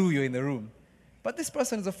a clue you're in the room. But this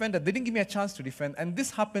person is offended. They didn't give me a chance to defend. And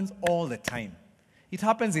this happens all the time. It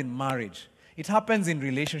happens in marriage. It happens in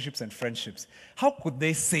relationships and friendships. How could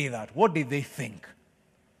they say that? What did they think?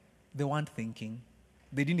 They weren't thinking.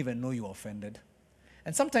 They didn't even know you were offended.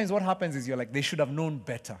 And sometimes what happens is you're like, they should have known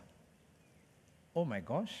better. Oh my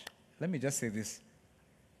gosh. Let me just say this.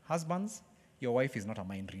 Husbands, your wife is not a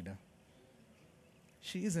mind reader.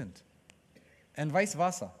 She isn't. And vice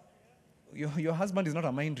versa. Your husband is not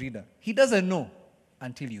a mind reader. He doesn't know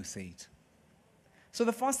until you say it. So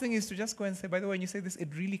the first thing is to just go and say, by the way, when you say this, it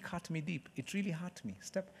really cut me deep. It really hurt me.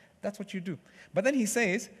 That's what you do. But then he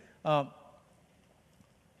says, verse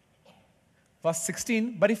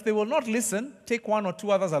 16, but if they will not listen, take one or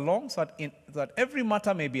two others along so that every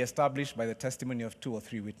matter may be established by the testimony of 2 or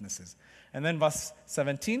 3 witnesses. And then verse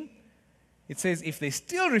 17, it says, if they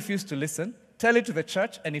still refuse to listen, tell it to the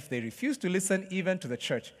church, and if they refuse to listen even to the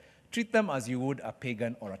church, treat them as you would a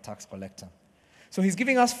pagan or a tax collector. So he's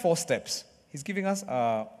giving us 4 steps. He's giving us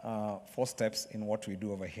 4 steps in what we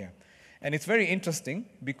do over here. And it's very interesting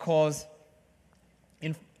because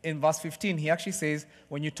in verse 15, he actually says,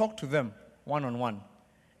 when you talk to them one-on-one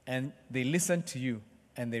and they listen to you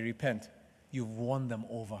and they repent, you've won them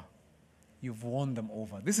over. You've won them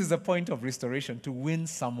over. This is the point of restoration, to win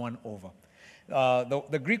someone over.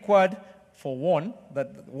 The Greek word for won,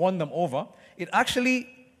 that won them over, it actually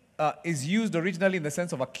is used originally in the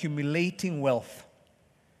sense of accumulating wealth.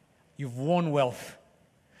 You've won wealth.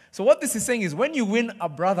 So what this is saying is when you win a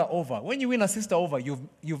brother over, when you win a sister over,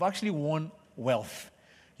 you've actually won wealth.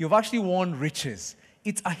 You've actually won riches.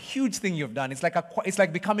 It's a huge thing you've done. It's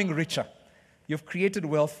like becoming richer. You've created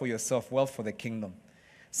wealth for yourself, wealth for the kingdom.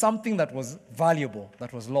 Something that was valuable,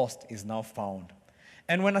 that was lost, is now found.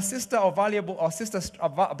 And when a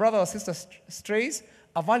brother or sister strays,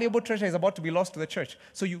 a valuable treasure is about to be lost to the church.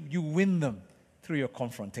 So you win them through your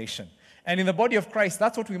confrontation. And in the body of Christ,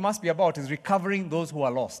 that's what we must be about, is recovering those who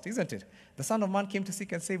are lost, isn't it? The Son of Man came to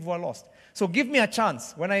seek and save who are lost. So give me a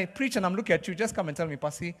chance. When I preach and I'm looking at you, just come and tell me,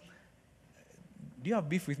 Pasi, do you have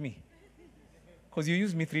beef with me? Because you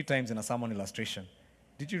used me 3 times in a sermon illustration.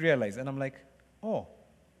 Did you realize? And I'm like, oh,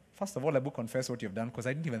 first of all, I will confess what you've done because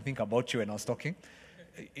I didn't even think about you when I was talking.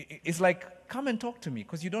 It's like, come and talk to me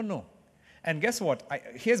because you don't know. And guess what?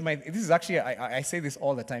 I say this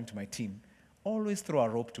all the time to my team. Always throw a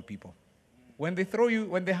rope to people. When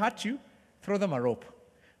they hurt you, throw them a rope.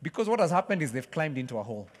 Because what has happened is they've climbed into a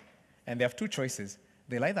hole. And they have 2 choices.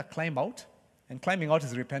 They'll either climb out, and climbing out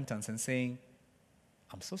is repentance and saying,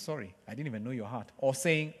 I'm so sorry, I didn't even know your heart. Or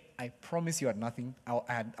saying, I promise you had nothing,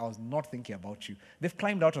 I was not thinking about you. They've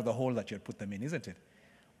climbed out of the hole that you had put them in, isn't it?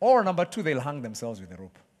 Or number 2, they'll hang themselves with a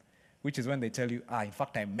rope. Which is when they tell you, in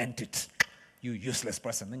fact, I meant it. You useless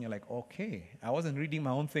person. Then you're like, okay, I wasn't reading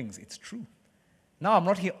my own things. It's true. Now I'm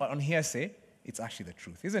not here on hearsay. It's actually the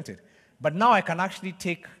truth, isn't it? But now I can actually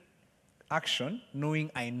take action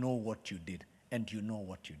knowing I know what you did and you know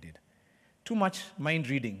what you did. Too much mind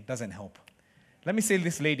reading doesn't help. Let me say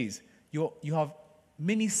this, ladies. You have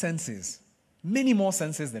many senses, many more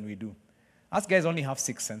senses than we do. Us guys only have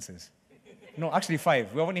 6 senses. No, actually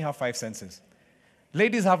 5. We only have 5 senses.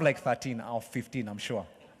 Ladies have like 13 or 15, I'm sure.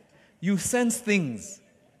 You sense things.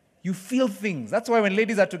 You feel things. That's why when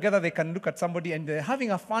ladies are together, they can look at somebody and they're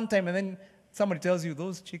having a fun time, and then somebody tells you,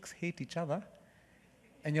 those chicks hate each other.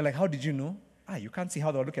 And you're like, how did you know? You can't see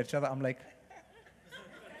how they'll look at each other. I'm like,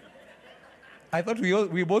 I thought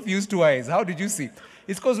we both used 2 eyes. How did you see?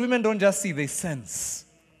 It's because women don't just see, they sense.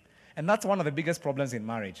 And that's one of the biggest problems in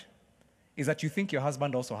marriage, is that you think your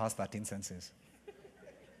husband also has 13 senses.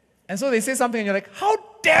 And so they say something and you're like, how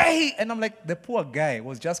dare he? And I'm like, the poor guy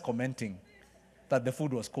was just commenting that the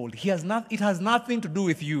food was cold. It has nothing to do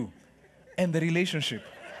with you and the relationship.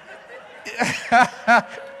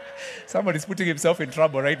 Somebody's putting himself in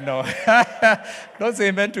trouble right now. Don't say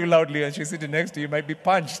amen too loudly, and she's sitting next to you, might be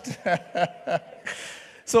punched.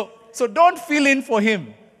 So don't fill in for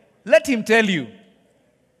him. Let him tell you.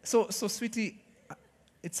 So sweetie,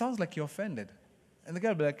 it sounds like you're offended. And the guy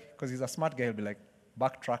will be like, because he's a smart guy, he'll be like,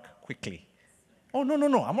 backtrack quickly. Oh,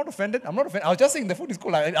 no, I'm not offended. I was just saying the food is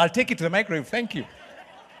cool. I'll take it to the microwave. Thank you.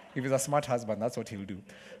 If he's a smart husband, that's what he'll do.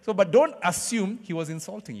 But don't assume he was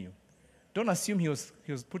insulting you. Don't assume he was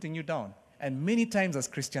putting you down. And many times as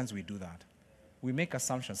Christians, we do that. We make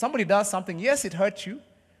assumptions. Somebody does something, yes, it hurt you,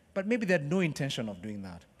 but maybe they had no intention of doing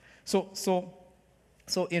that.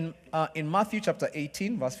 So in Matthew chapter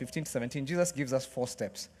 18, verse 15 to 17, Jesus gives us 4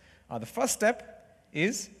 steps. The first step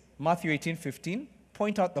is Matthew 18:15.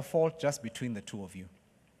 Point out the fault just between the two of you.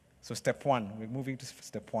 So step 1, we're moving to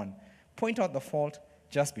step 1. Point out the fault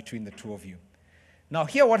just between the two of you. Now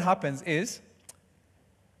here what happens is,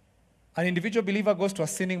 an individual believer goes to a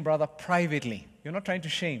sinning brother privately. You're not trying to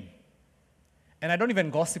shame. And I don't even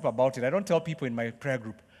gossip about it. I don't tell people in my prayer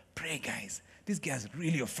group, pray guys, this guy has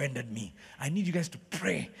really offended me. I need you guys to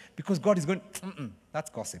pray because God is going, that's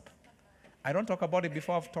gossip. I don't talk about it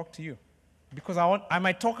before I've talked to you. Because I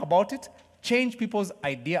might talk about it, change people's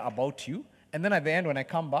idea about you, and then at the end when I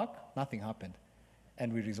come back, nothing happened.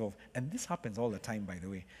 And we resolve. And this happens all the time, by the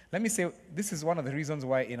way. Let me say, this is one of the reasons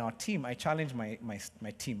why in our team, I challenge my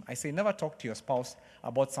team. I say, never talk to your spouse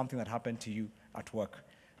about something that happened to you at work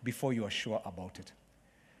before you are sure about it.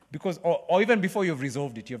 Because, or even before you've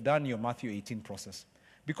resolved it, you've done your Matthew 18 process.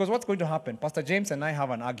 Because what's going to happen? Pastor James and I have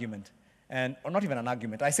an argument. Or not even an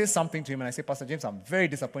argument. I say something to him and I say, Pastor James, I'm very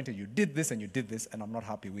disappointed. You did this and I'm not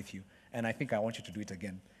happy with you. And I think I want you to do it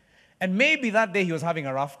again. And maybe that day he was having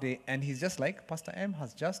a rough day, and he's just like, Pastor M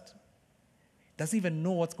doesn't even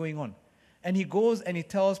know what's going on. And he goes and he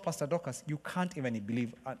tells Pastor Dorcas, you can't even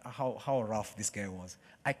believe how rough this guy was.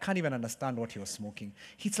 I can't even understand what he was smoking.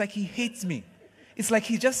 It's like he hates me. It's like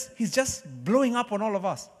he's just blowing up on all of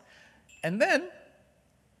us. And then,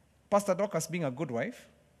 Pastor Dorcas, being a good wife,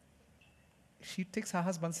 she takes her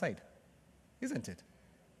husband's side, isn't it?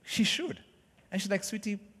 She should. And she's like,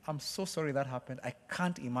 sweetie, I'm so sorry that happened. I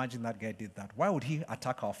can't imagine that guy did that. Why would he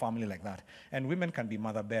attack our family like that? And women can be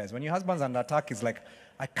mother bears. When your husband's under attack, it's like,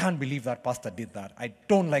 I can't believe that pastor did that. I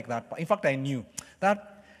don't like that. In fact, I knew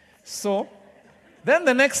that. So then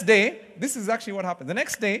the next day, this is actually what happened. The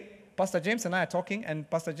next day, Pastor James and I are talking, and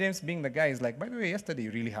Pastor James, being the guy, is like, by the way, yesterday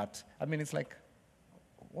you really hurt. I mean, it's like,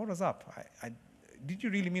 what was up? Did you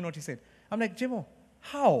really mean what you said? I'm like, Jimo,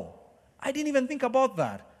 how? I didn't even think about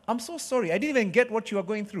that. I'm so sorry. I didn't even get what you were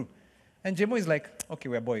going through. And Jemo is like, okay,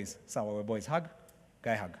 we're boys. So we're boys. Hug.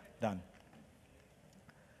 Guy hug. Done.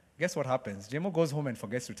 Guess what happens? Jemo goes home and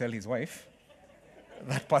forgets to tell his wife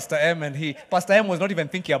that Pastor M was not even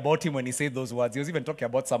thinking about him when he said those words. He was even talking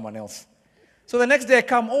about someone else. So the next day I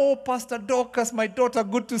come, oh, Pastor Dorcas, my daughter,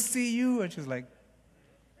 good to see you. And she's like,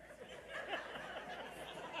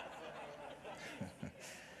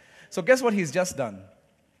 so guess what he's just done?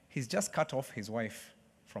 He's just cut off his wife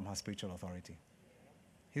from her spiritual authority.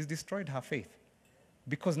 He's destroyed her faith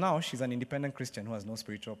because now she's an independent Christian who has no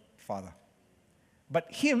spiritual father. But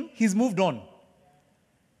he's moved on.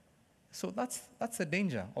 So that's the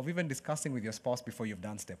danger of even discussing with your spouse before you've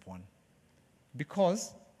done step 1.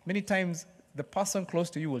 Because many times the person close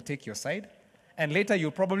to you will take your side, and later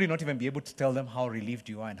you'll probably not even be able to tell them how relieved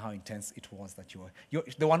you are and how intense it was that you were.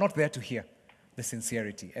 They were not there to hear the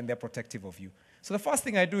sincerity, and they're protective of you. So the first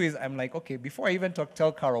thing I do is I'm like, okay, before I even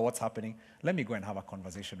tell Carol what's happening, let me go and have a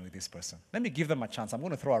conversation with this person. Let me give them a chance. I'm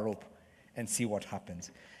going to throw a rope and see what happens.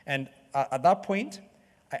 And at that point,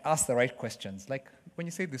 I ask the right questions. Like, when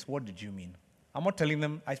you say this, what did you mean? I'm not telling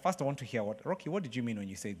them. I want to hear Rocky, what did you mean when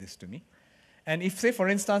you say this to me? And if, say, for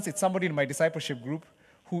instance, it's somebody in my discipleship group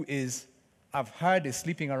who I've heard is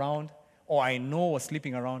sleeping around, or I know was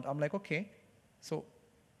sleeping around, I'm like, okay, so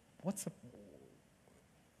let's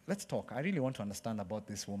talk. I really want to understand about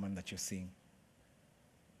this woman that you're seeing.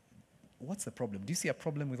 What's the problem? Do you see a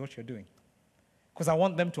problem with what you're doing? Because I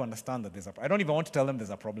want them to understand that there's a problem. I don't even want to tell them there's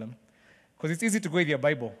a problem. Because it's easy to go with your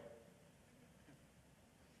Bible.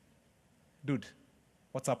 dude,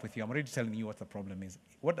 what's up with you? I'm already telling you what the problem is.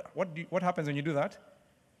 What happens when you do that?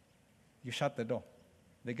 You shut the door.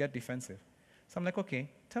 They get defensive. So I'm like, okay,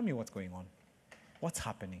 tell me what's going on. What's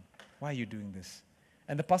happening? Why are you doing this?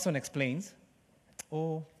 And the person explains,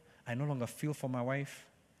 oh, I no longer feel for my wife.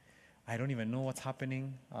 I don't even know what's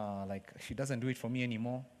happening. Like, she doesn't do it for me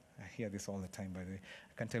anymore. I hear this all the time, by the way.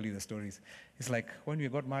 I can tell you the stories. It's like, when we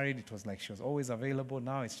got married, it was like she was always available.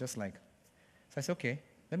 Now it's just like, so I said, okay,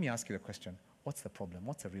 let me ask you the question. What's the problem?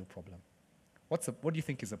 What's the real problem? What do you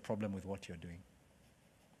think is the problem with what you're doing?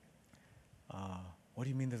 What do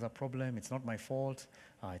you mean there's a problem? It's not my fault.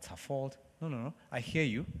 It's her fault. No. I hear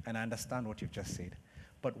you, and I understand what you've just said.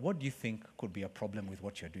 But what do you think could be a problem with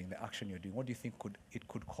what you're doing, the action you're doing? What do you think it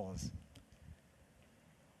could cause?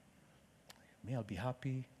 Me, I'll be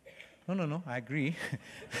happy. No, I agree.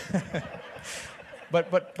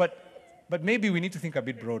 but maybe we need to think a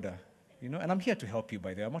bit broader, And I'm here to help you,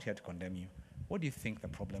 by the way. I'm not here to condemn you. What do you think the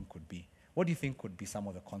problem could be? What do you think could be some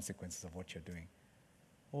of the consequences of what you're doing?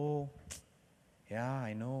 Oh, yeah,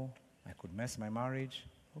 I know. I could mess my marriage.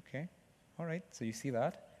 Okay, all right. So you see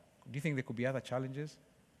that? Do you think there could be other challenges?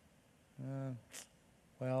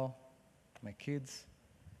 Well, my kids.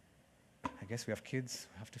 I guess we have kids.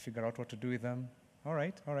 We have to figure out what to do with them. All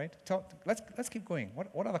right. Let's keep going.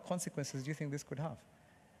 What other consequences do you think this could have?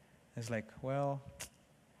 It's like, well,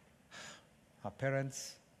 our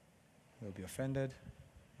parents will be offended.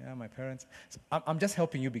 Yeah, my parents. So I'm just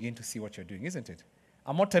helping you begin to see what you're doing, isn't it?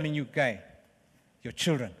 I'm not telling you, guy, your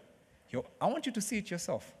children. I want you to see it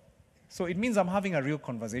yourself. So it means I'm having a real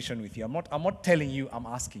conversation with you. I'm not telling you, I'm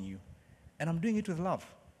asking you. And I'm doing it with love.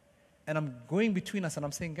 And I'm going between us and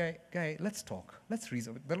I'm saying, guy, let's talk. Let's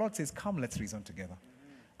reason. The Lord says, come, let's reason together.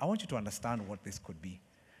 I want you to understand what this could be.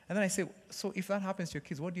 And then I say, so if that happens to your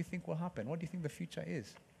kids, what do you think will happen? What do you think the future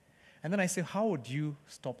is? And then I say, how would you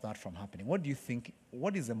stop that from happening? What do you think,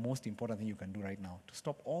 what is the most important thing you can do right now to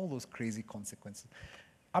stop all those crazy consequences?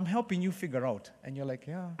 I'm helping you figure out. And you're like,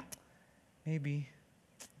 yeah, maybe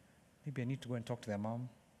I need to go and talk to their mom.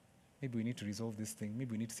 Maybe we need to resolve this thing.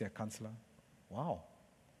 Maybe we need to see a counselor. Wow.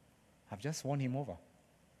 I've just won him over.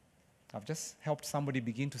 I've just helped somebody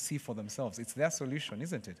begin to see for themselves. It's their solution,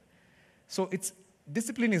 isn't it? So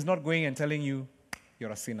discipline is not going and telling you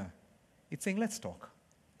you're a sinner. It's saying, let's talk.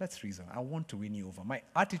 Let's reason. I want to win you over. My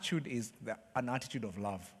attitude is an attitude of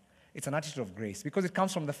love. It's an attitude of grace because it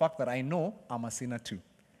comes from the fact that I know I'm a sinner too.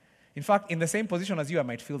 In fact, in the same position as you, I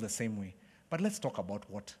might feel the same way. But let's talk about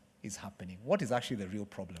what is happening. What is actually the real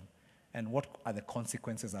problem? And what are the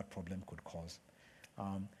consequences that problem could cause?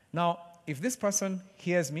 Now, if this person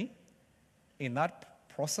hears me in that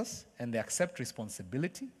process and they accept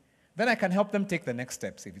responsibility, then I can help them take the next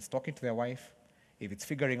steps. If it's talking to their wife, if it's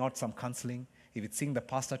figuring out some counseling, if it's seeing the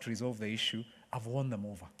pastor to resolve the issue, I've won them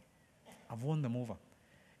over. I've won them over.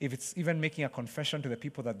 If it's even making a confession to the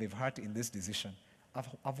people that they've hurt in this decision,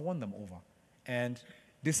 I've won them over. And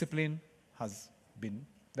discipline has been,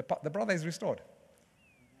 the brother is restored.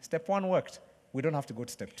 Step 1 worked. We don't have to go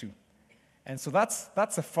to step 2. And so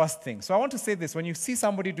that's the first thing. So I want to say this. When you see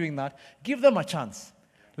somebody doing that, give them a chance.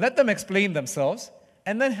 Let them explain themselves,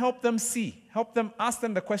 and then help them see. Ask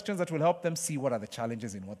them the questions that will help them see what are the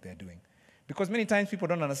challenges in what they're doing. Because many times people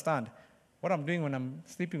don't understand. What I'm doing when I'm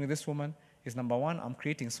sleeping with this woman is, number 1, I'm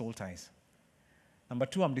creating soul ties. Number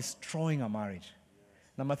 2, I'm destroying a marriage.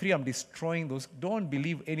 Number 3, I'm destroying those. Don't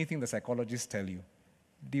believe anything the psychologists tell you.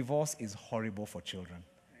 Divorce is horrible for children.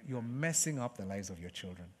 You're messing up the lives of your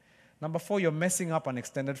children. Number 4, you're messing up an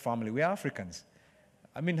extended family. We are Africans.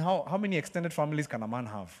 I mean, how many extended families can a man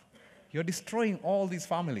have? You're destroying all these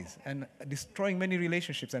families and destroying many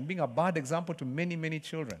relationships and being a bad example to many, many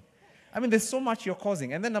children. I mean, there's so much you're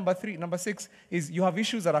causing. And then number 6 is you have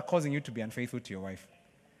issues that are causing you to be unfaithful to your wife.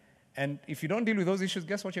 And if you don't deal with those issues,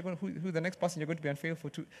 guess what? Who the next person you're going to be unfaithful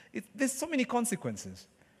to? There's so many consequences.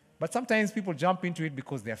 But sometimes people jump into it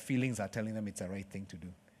because their feelings are telling them it's the right thing to do.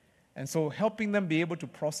 And so helping them be able to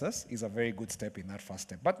process is a very good step in that first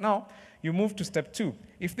step. But now, you move to step 2.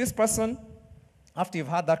 If this person, after you've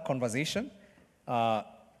had that conversation,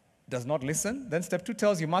 does not listen, then step 2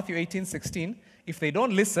 tells you, Matthew 18:16, if they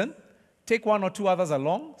don't listen, take 1 or 2 others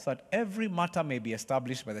along, so that every matter may be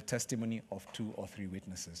established by the testimony of 2 or 3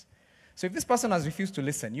 witnesses. So if this person has refused to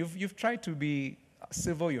listen, you've tried to be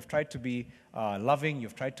civil, you've tried to be loving,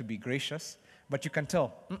 you've tried to be gracious, but you can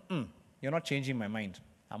tell, you're not changing my mind.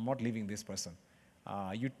 I'm not leaving this person.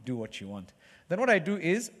 You do what you want. Then what I do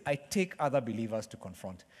is I take other believers to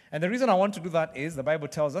confront. And the reason I want to do that is the Bible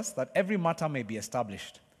tells us that every matter may be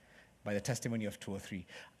established by the testimony of 2 or 3.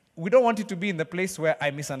 We don't want it to be in the place where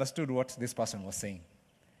I misunderstood what this person was saying.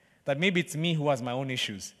 That maybe it's me who has my own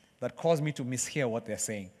issues. that cause me to mishear what they're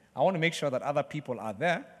saying. I want to make sure that other people are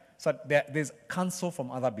there so that there's counsel from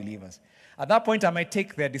other believers. At that point, I might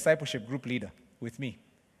take their discipleship group leader with me.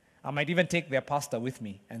 I might even take their pastor with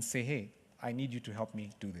me and say, hey, I need you to help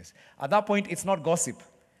me do this. At that point, it's not gossip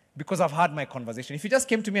because I've had my conversation. If you just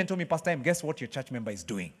came to me and told me, Pastor M, guess what your church member is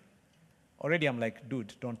doing? Already I'm like,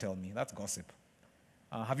 dude, don't tell me. That's gossip.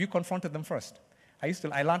 Have you confronted them first?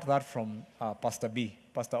 I learned that from Pastor B,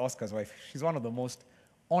 Pastor Oscar's wife. She's one of the most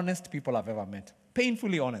honest people I've ever met.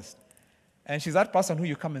 Painfully honest. And she's that person who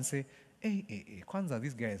you come and say, hey, Kwanzaa,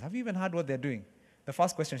 these guys, have you even heard what they're doing? The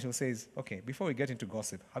first question she'll say is, okay, before we get into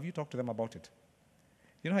gossip, have you talked to them about it?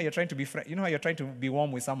 You know how you're trying to be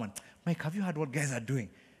warm with someone? Mike, have you heard what guys are doing?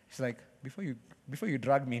 She's like, before you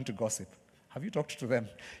drag me into gossip, have you talked to them?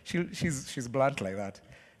 She's blunt like that.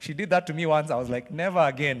 She did that to me once. I was like, never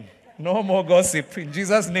again. No more gossip in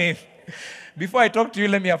Jesus' name. Before I talk to you,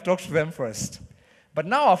 let me have talked to them first. But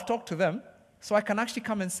now I've talked to them, so I can actually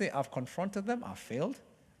come and say, I've confronted them, I've failed,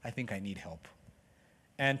 I think I need help.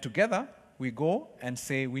 And together, we go and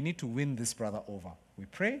say, we need to win this brother over. We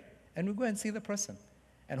pray, and we go and see the person.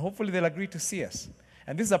 And hopefully they'll agree to see us.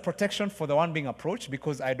 And this is a protection for the one being approached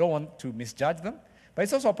because I don't want to misjudge them. But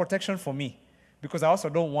it's also a protection for me because I also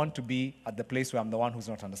don't want to be at the place where I'm the one who's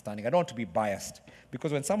not understanding. I don't want to be biased.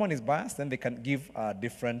 Because when someone is biased, then they can give a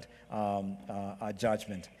different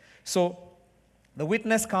judgment. So the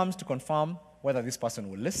witness comes to confirm whether this person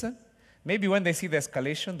will listen. Maybe when they see the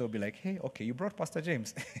escalation, they'll be like, hey, okay, you brought Pastor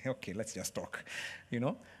James. Okay, let's just talk,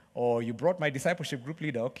 Or you brought my discipleship group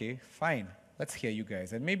leader. Okay, fine. Let's hear you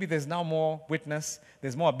guys. And maybe there's now more witness.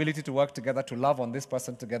 There's more ability to work together, to love on this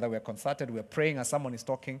person together. We're concerted. We're praying as someone is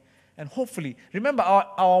talking. And hopefully, remember,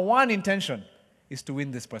 our one intention is to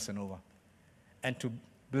win this person over and to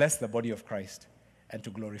bless the body of Christ and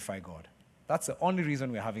to glorify God. That's the only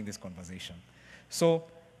reason we're having this conversation. So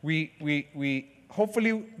we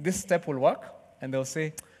hopefully this step will work. And they'll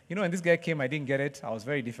say, when this guy came, I didn't get it. I was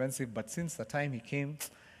very defensive. But since the time he came,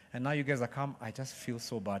 and now you guys are come, I just feel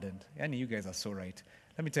so burdened. And you guys are so right.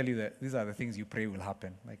 Let me tell you that these are the things you pray will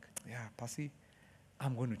happen. Like, yeah, Passy,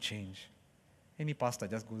 I'm going to change. Any pastor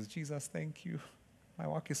just goes, Jesus, thank you. My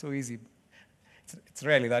work is so easy. It's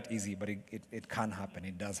rarely that easy, but it can happen.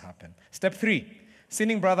 It does happen. Step 3,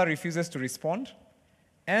 sinning brother refuses to respond.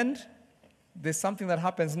 And there's something that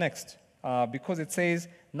happens next. Because it says,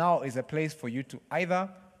 now is a place for you to either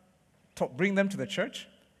bring them to the church.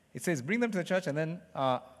 It says, bring them to the church, and then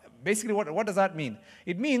basically what does that mean?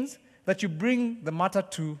 It means that you bring the matter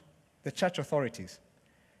to the church authorities.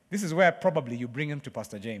 This is where probably you bring him to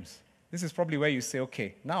Pastor James. This is probably where you say,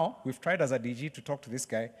 okay, now we've tried as a DG to talk to this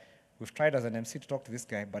guy. We've tried as an MC to talk to this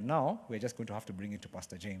guy, but now we're just going to have to bring it to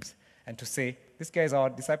Pastor James and to say, this guy is our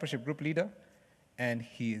discipleship group leader, and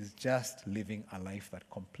he is just living a life that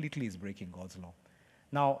completely is breaking God's law.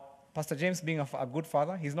 Now, Pastor James, being a good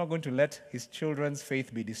father, he's not going to let his children's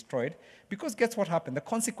faith be destroyed, because guess what happened? The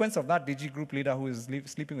consequence of that DG group leader who is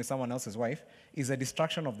sleeping with someone else's wife is a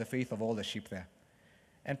destruction of the faith of all the sheep there.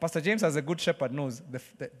 And Pastor James, as a good shepherd, knows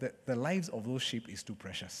the lives of those sheep is too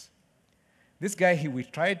precious. This guy,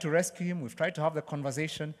 we've tried to rescue him, we've tried to have the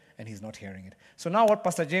conversation, and he's not hearing it. So now what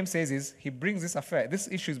Pastor James says is, he brings this affair, this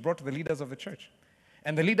issue is brought to the leaders of the church.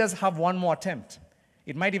 And the leaders have one more attempt.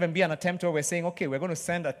 It might even be an attempt where we're saying, okay, we're going to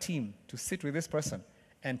send a team to sit with this person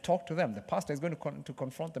and talk to them. The pastor is going to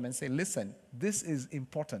confront them and say, listen, this is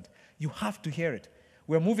important. You have to hear it.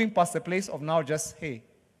 We're moving past the place of now just, hey,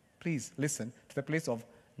 please listen, to the place of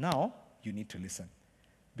now you need to listen.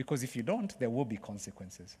 Because if you don't, there will be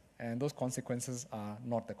consequences. And those consequences are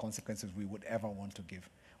not the consequences we would ever want to give.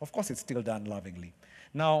 Of course, it's still done lovingly.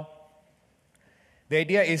 Now, the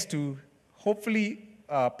idea is to hopefully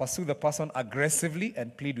pursue the person aggressively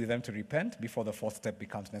and plead with them to repent before the fourth step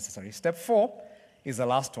becomes necessary. Step 4 is the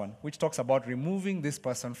last one, which talks about removing this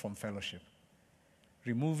person from fellowship.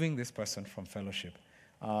 Removing this person from fellowship.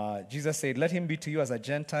 Jesus said, let him be to you as a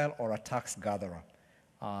Gentile or a tax gatherer.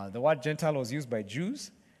 The word Gentile was used by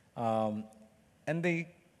Jews, and they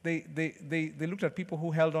looked at people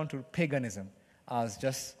who held on to paganism as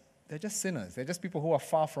they're just sinners. They're just people who are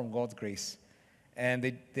far from God's grace. And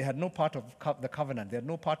they had no part of the covenant. They had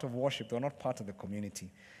no part of worship. They were not part of the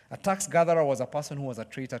community. A tax gatherer was a person who was a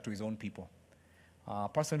traitor to his own people. A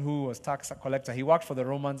person who was tax collector. He worked for the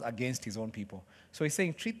Romans against his own people. So he's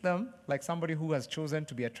saying, treat them like somebody who has chosen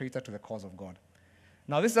to be a traitor to the cause of God.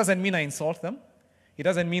 Now, this doesn't mean I insult them. It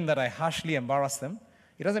doesn't mean that I harshly embarrass them.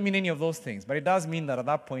 It doesn't mean any of those things. But it does mean that at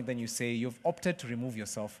that point, then you say, you've opted to remove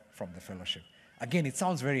yourself from the fellowship. Again, it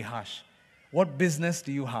sounds very harsh. What business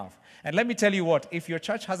do you have? And let me tell you what, if your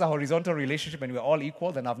church has a horizontal relationship and we're all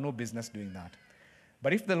equal, then I have no business doing that.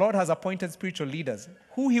 But if the Lord has appointed spiritual leaders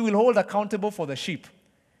who he will hold accountable for the sheep,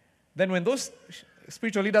 then when those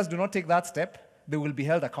spiritual leaders do not take that step, they will be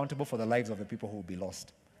held accountable for the lives of the people who will be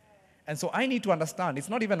lost. And so I need to understand, it's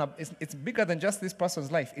not even, it's bigger than just this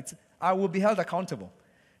person's life. I will be held accountable.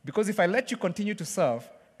 Because if I let you continue to serve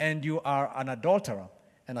and you are an adulterer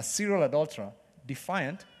and a serial adulterer,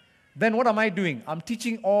 defiant, then what am I doing? I'm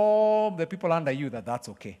teaching all the people under you that that's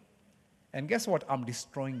okay. And guess what? I'm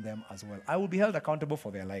destroying them as well. I will be held accountable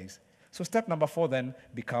for their lives. So step number 4 then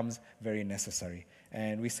becomes very necessary.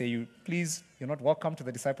 And we say, you're not welcome to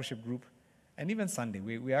the discipleship group. And even Sunday,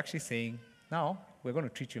 we're actually saying, now we're going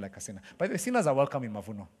to treat you like a sinner. By the way, sinners are welcome in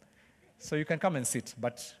Mavuno. So you can come and sit,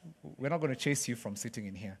 but we're not going to chase you from sitting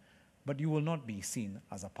in here. But you will not be seen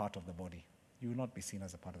as a part of the body. You will not be seen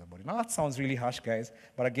as a part of the body. Now that sounds really harsh, guys,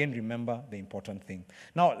 but again, remember the important thing.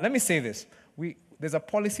 Now, let me say this. There's a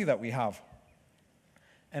policy that we have.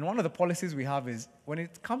 And one of the policies we have is when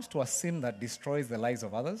it comes to a sin that destroys the lives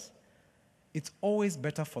of others, it's always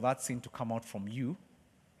better for that sin to come out from you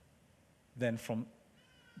than from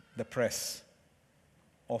the press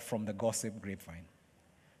or from the gossip grapevine.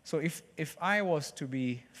 So if I was to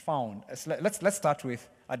be found, let's start with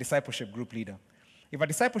a discipleship group leader. If a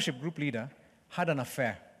discipleship group leader had an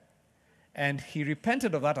affair and he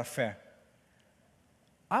repented of that affair,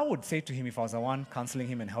 I would say to him, if I was the one counseling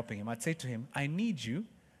him and helping him, I'd say to him, I need you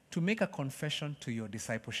to make a confession to your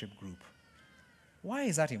discipleship group. Why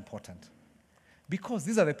is that important? Because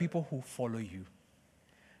these are the people who follow you.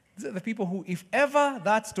 These are the people who, if ever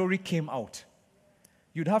that story came out,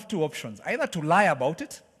 you'd have 2 options. Either to lie about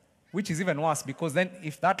it, which is even worse, because then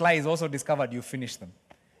if that lie is also discovered, you finish them.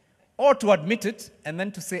 Or to admit it, and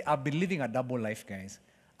then to say, I've been living a double life, guys.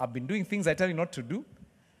 I've been doing things I tell you not to do,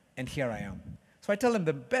 and here I am. So I tell them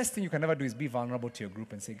the best thing you can ever do is be vulnerable to your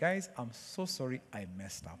group and say, guys, I'm so sorry I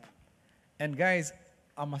messed up. And guys,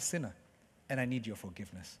 I'm a sinner, and I need your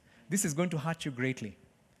forgiveness. This is going to hurt you greatly.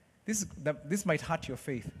 This might hurt your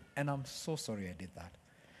faith, and I'm so sorry I did that.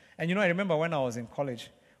 And I remember when I was in college,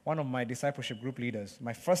 one of my discipleship group leaders,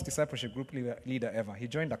 my first discipleship group leader ever, he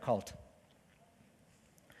joined a cult.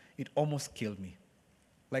 It almost killed me.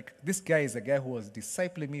 Like, this guy is a guy who was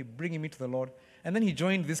discipling me, bringing me to the Lord, and then he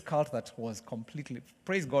joined this cult that was completely,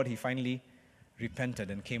 praise God, he finally repented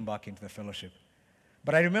and came back into the fellowship.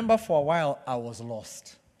 But I remember for a while, I was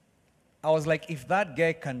lost. I was like, if that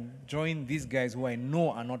guy can join these guys who I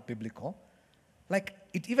know are not biblical, like,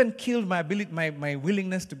 it even killed my ability, my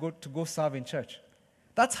willingness to go serve in church.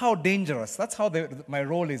 That's how dangerous, that's how my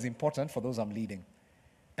role is important for those I'm leading.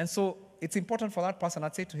 And so it's important for that person.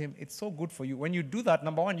 I'd say to him, it's so good for you. When you do that,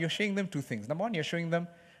 number 1, you're showing them 2 things. Number 1, you're showing them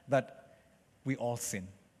that we all sin.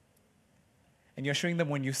 And you're showing them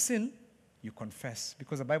when you sin, you confess.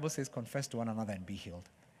 Because the Bible says, confess to one another and be healed.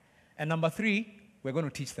 And number 3, we're going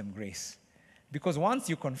to teach them grace. Because once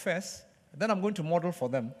you confess, then I'm going to model for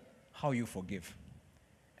them how you forgive.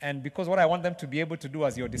 And because what I want them to be able to do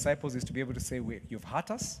as your disciples is to be able to say, wait, you've hurt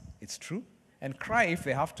us, it's true, and cry if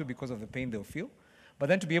they have to because of the pain they'll feel. But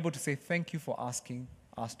then to be able to say, thank you for asking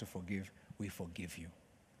us to forgive, we forgive you.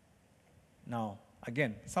 Now,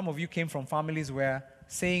 again, some of you came from families where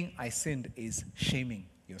saying I sinned is shaming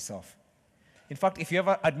yourself. In fact, if you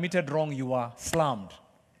ever admitted wrong, you are slammed,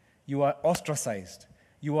 you are ostracized,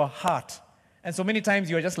 you are hurt. And so many times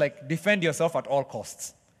you are just like, defend yourself at all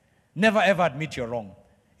costs. Never ever admit you're wrong.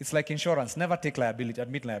 It's like insurance, never take liability,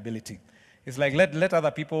 admit liability. It's like let other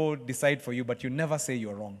people decide for you, but you never say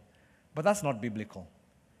you're wrong. But that's not biblical.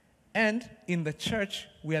 And in the church,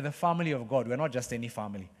 we are the family of God. We're not just any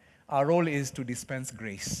family. Our role is to dispense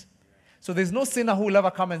grace. So there's no sinner who will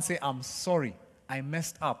ever come and say, I'm sorry, I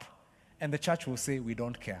messed up. And the church will say, we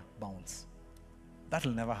don't care, bounce. That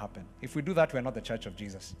will never happen. If we do that, we're not the church of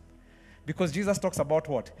Jesus. Because Jesus talks about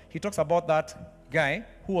what? He talks about that guy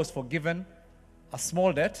who was forgiven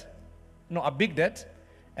a big debt,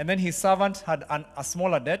 and then his servant had a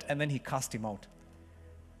smaller debt, and then he cast him out.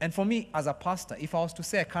 And for me, as a pastor, if I was to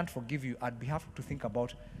say I can't forgive you, I'd have to think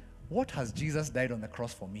about, what has Jesus died on the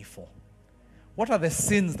cross for me for? What are the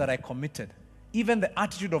sins that I committed? Even the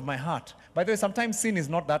attitude of my heart. By the way, sometimes sin is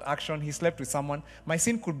not that action. He slept with someone. My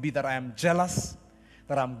sin could be that I am jealous,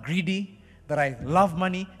 that I'm greedy, that I love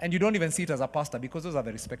money, and you don't even see it as a pastor because those are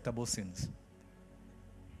the respectable sins.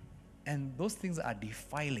 And those things are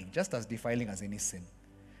defiling, just as defiling as any sin.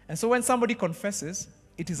 And so when somebody confesses,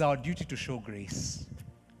 it is our duty to show grace.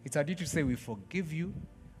 It's our duty to say, we forgive you,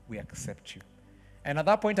 we accept you. And at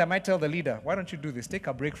that point, I might tell the leader, why don't you do this? Take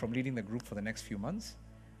a break from leading the group for the next few months,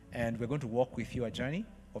 and we're going to walk with you a journey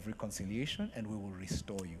of reconciliation, and we will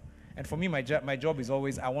restore you. And for me, my job is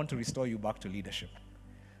always, I want to restore you back to leadership.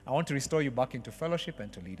 I want to restore you back into fellowship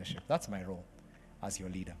and to leadership. That's my role as your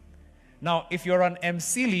leader. Now, if you're an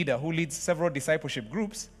MC leader who leads several discipleship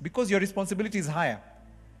groups, because your responsibility is higher,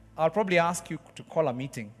 I'll probably ask you to call a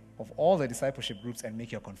meeting of all the discipleship groups and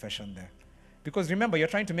make your confession there. Because remember, you're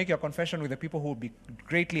trying to make your confession with the people who will be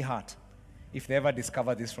greatly hurt if they ever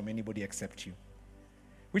discover this from anybody except you.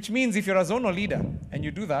 Which means if you're a zonal leader and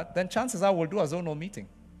you do that, then chances are we'll do a zonal meeting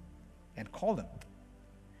and call them.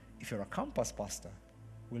 If you're a campus pastor,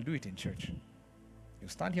 we'll do it in church. You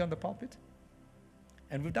stand here on the pulpit,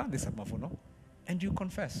 and we've done this at Mavuno, and you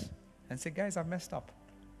confess and say, guys, I've messed up.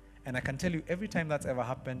 And I can tell you, every time that's ever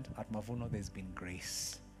happened at Mavuno, there's been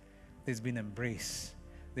grace. There's been embrace.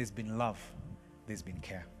 There's been love. There's been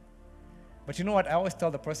care. But you know what? I always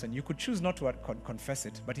tell the person, you could choose not to confess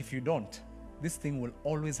it, but if you don't, this thing will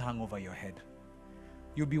always hang over your head.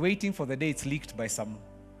 You'll be waiting for the day it's leaked by some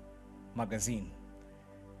magazine.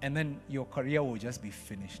 And then your career will just be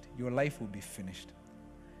finished. Your life will be finished.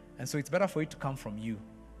 And so it's better for it to come from you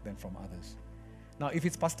than from others. Now, if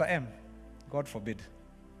it's Pastor M, God forbid,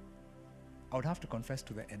 I would have to confess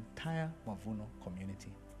to the entire Mavuno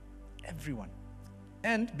community. Everyone.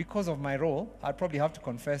 And because of my role, I'd probably have to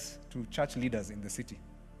confess to church leaders in the city.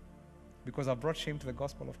 Because I've brought shame to the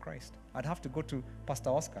gospel of Christ. I'd have to go to Pastor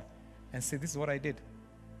Oscar and say, this is what I did.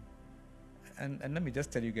 And let me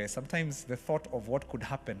just tell you guys, sometimes the thought of what could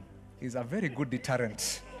happen is a very good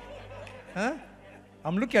deterrent. Huh?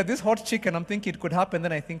 I'm looking at this hot chick and I'm thinking it could happen.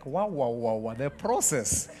 Then I think, wow, the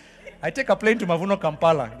process. I take a plane to Mavuno,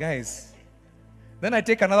 Kampala, guys. Then I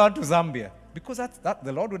take another one to Zambia. Because that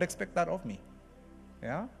the Lord would expect that of me.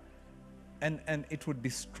 Yeah? And it would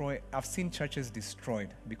destroy. I've seen churches destroyed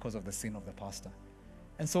because of the sin of the pastor.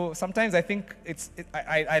 And so sometimes I think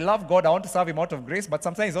I love God, I want to serve him out of grace, but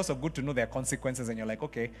sometimes it's also good to know there are consequences and you're like,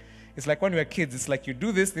 okay, it's like when we were kids, it's like you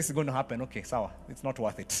do this is going to happen. Okay, sawa, it's not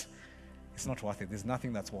worth it. It's not worth it. There's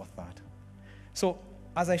nothing that's worth that. So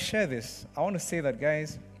as I share this, I want to say that,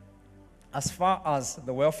 guys, as far as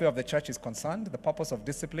the welfare of the church is concerned, the purpose of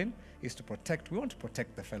discipline is to protect. We want to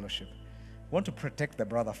protect the fellowship. We want to protect the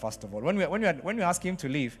brother first of all. When we ask him to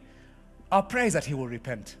leave, our prayer is that he will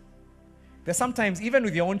repent. There's sometimes, even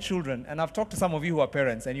with your own children, and I've talked to some of you who are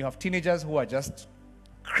parents, and you have teenagers who are just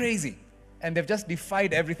crazy, and they've just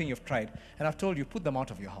defied everything you've tried. And I've told you, put them out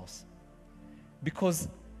of your house. Because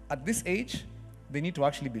at this age, they need to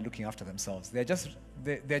actually be looking after themselves. They're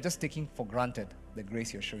just taking for granted the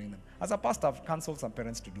grace you're showing them. As a pastor, I've counseled some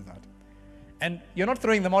parents to do that. And you're not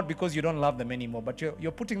throwing them out because you don't love them anymore, but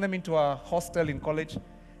you're putting them into a hostel in college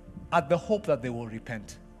at the hope that they will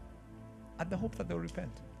repent. At the hope that they will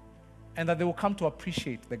repent. And that they will come to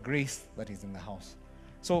appreciate the grace that is in the house.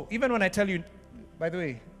 So even when I tell you, by the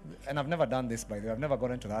way, and I've never done this, by the way, I've never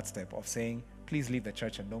gotten to that step of saying, please leave the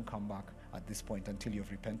church and don't come back at this point until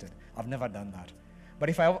you've repented. I've never done that. But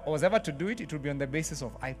if I was ever to do it, it would be on the basis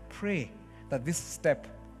of, I pray that this step,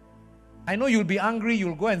 I know you'll be angry,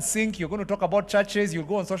 you'll go and sing, you're going to talk about churches, you'll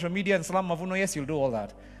go on social media and slam Mavuno, yes, you'll do all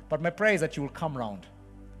that. But my prayer is that you will come round.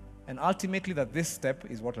 And ultimately that this step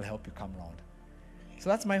is what will help you come round. So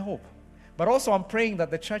that's my hope. But also I'm praying that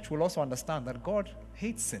the church will also understand that God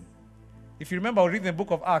hates sin. If you remember, I was reading the book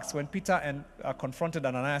of Acts when Peter confronted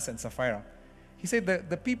Ananias and Sapphira. He said,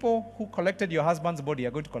 the people who collected your husband's body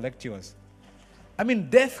are going to collect yours. I mean,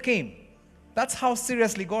 death came. That's how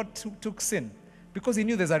seriously God took sin. Because he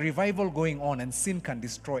knew there's a revival going on and sin can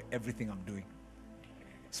destroy everything I'm doing.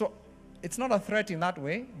 So it's not a threat in that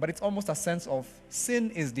way, but it's almost a sense of sin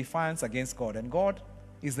is defiance against God. And God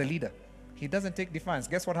is the leader. He doesn't take defiance.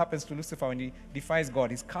 Guess what happens to Lucifer when he defies God?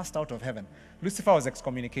 He's cast out of heaven. Lucifer was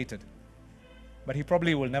excommunicated. But he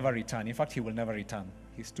probably will never return. In fact, he will never return.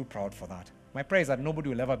 He's too proud for that. My prayer is that nobody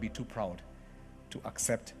will ever be too proud to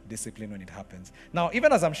accept discipline when it happens. Now,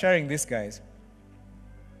 even as I'm sharing this, guys,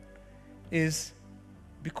 is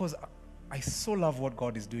because I so love what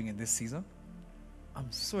God is doing in this season.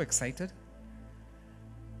 I'm so excited.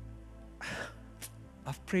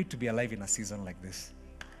 I've prayed to be alive in a season like this.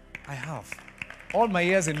 I have. All my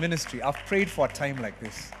years in ministry, I've prayed for a time like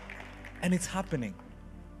this. And it's happening.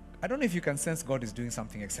 I don't know if you can sense God is doing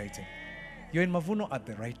something exciting. You're in Mavuno at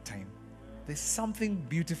the right time. There's something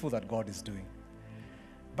beautiful that God is doing.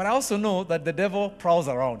 But I also know that the devil prowls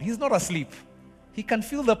around. He's not asleep. He can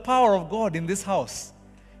feel the power of God in this house.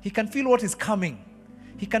 He can feel what is coming.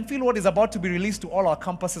 He can feel what is about to be released to all our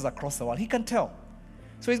campuses across the world. He can tell.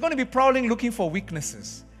 So he's going to be prowling, looking for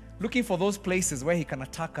weaknesses, looking for those places where he can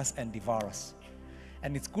attack us and devour us.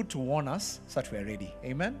 And it's good to warn us so that we're ready.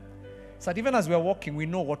 Amen? So that even as we're walking, we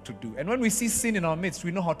know what to do. And when we see sin in our midst,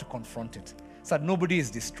 we know how to confront it so that nobody is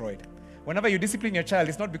destroyed. Whenever you discipline your child,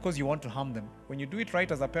 it's not because you want to harm them. When you do it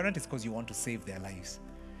right as a parent, it's because you want to save their lives.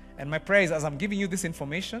 And my prayer is, as I'm giving you this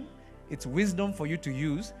information, it's wisdom for you to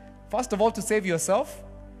use, first of all, to save yourself,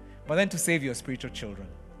 but then to save your spiritual children,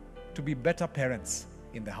 to be better parents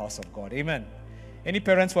in the house of God. Amen. Any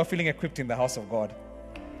parents who are feeling equipped in the house of God?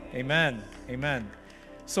 Amen. Amen.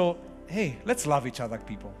 So, hey, let's love each other,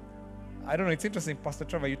 people. I don't know, it's interesting, Pastor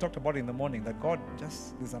Trevor, you talked about it in the morning, that God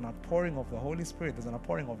there's an outpouring of the Holy Spirit, there's an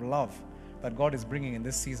outpouring of love that God is bringing in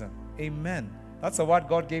this season. Amen. That's a word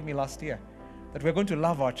God gave me last year, that we're going to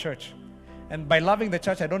love our church. And by loving the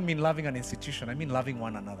church, I don't mean loving an institution, I mean loving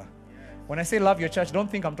one another. When I say love your church, don't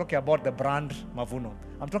think I'm talking about the brand Mavuno.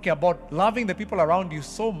 I'm talking about loving the people around you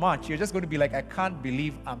so much, you're just going to be like, I can't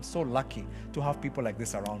believe I'm so lucky to have people like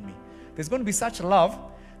this around me. There's going to be such love.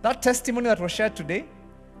 That testimony that was shared today,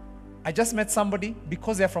 I just met somebody,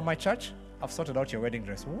 because they're from my church, I've sorted out your wedding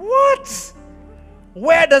dress. What?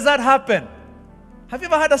 Where does that happen? Have you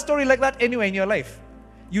ever had a story like that anywhere in your life?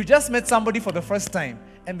 You just met somebody for the first time,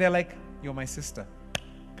 and they're like, you're my sister.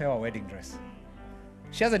 Pay our wedding dress.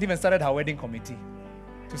 She hasn't even started her wedding committee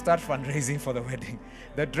to start fundraising for the wedding.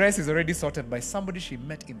 The dress is already sorted by somebody she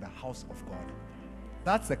met in the house of God.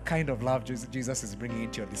 That's the kind of love Jesus is bringing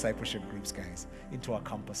into your discipleship groups, guys, into our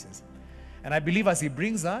campuses. And I believe as he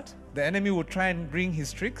brings that, the enemy will try and bring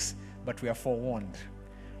his tricks, but we are forewarned.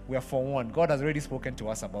 We are forewarned. God has already spoken to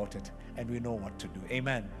us about it, and we know what to do.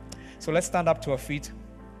 Amen. So let's stand up to our feet.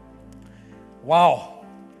 Wow.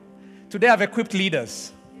 Today I've equipped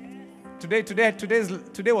leaders.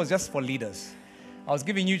 Today was just for leaders. I was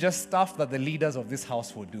giving you just stuff that the leaders of this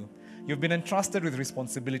house will do. You've been entrusted with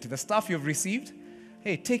responsibility. The stuff you've received,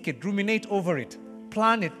 hey, take it, ruminate over it,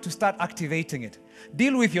 plan it to start activating it.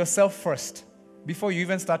 Deal with yourself first before you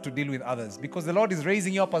even start to deal with others, because the Lord is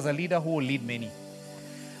raising you up as a leader who will lead many.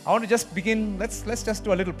 I want to just begin. Let's just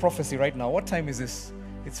do a little prophecy right now. What time is this?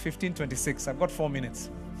 It's 15:26. I've got 4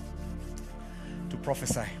 minutes to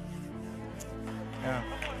prophesy. Yeah,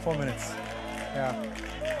 4 minutes. Yeah.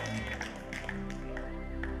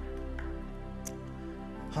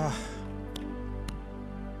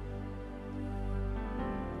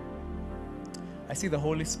 I see the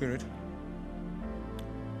Holy Spirit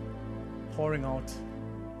pouring out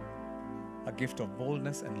a gift of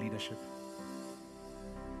boldness and leadership.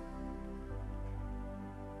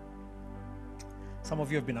 Some of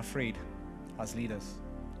you have been afraid as leaders.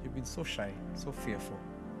 You've been so shy, so fearful.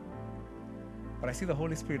 But I see the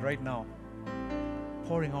Holy Spirit right now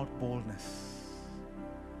pouring out boldness,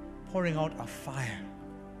 pouring out a fire,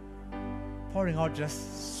 pouring out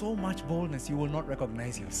just so much boldness you will not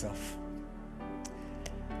recognize yourself.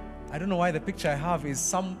 I don't know why the picture I have is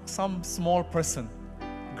some small person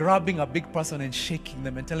grabbing a big person and shaking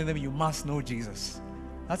them and telling them, you must know Jesus.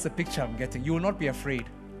 That's the picture I'm getting. You will not be afraid.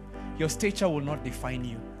 Your stature will not define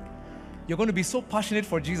you. You're going to be so passionate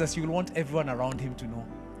for Jesus, you will want everyone around him to know.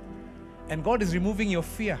 And God is removing your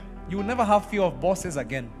fear. You will never have fear of bosses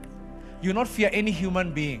again. You will not fear any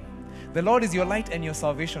human being. The Lord is your light and your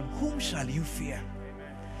salvation. Whom shall you fear?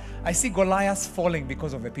 I see Goliaths falling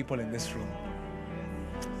because of the people in this room.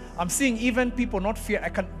 I'm seeing even people not fear.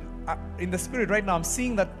 In the spirit right now, I'm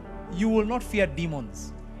seeing that you will not fear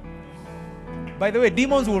demons. By the way,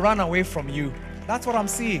 demons will run away from you. That's what I'm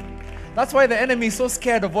seeing. That's why the enemy is so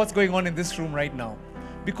scared of what's going on in this room right now.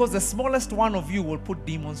 Because the smallest one of you will put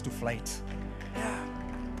demons to flight. Yeah,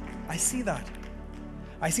 I see that.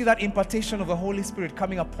 I see that impartation of the Holy Spirit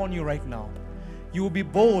coming upon you right now. You will be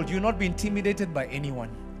bold. You will not be intimidated by anyone.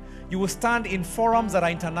 You will stand in forums that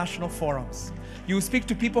are international forums. You will speak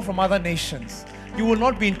to people from other nations. You will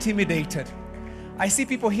not be intimidated. I see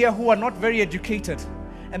people here who are not very educated,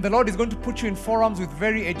 and the Lord is going to put you in forums with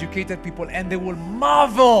very educated people, and they will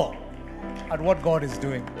marvel at what God is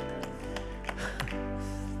doing.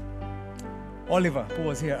 Oliver, who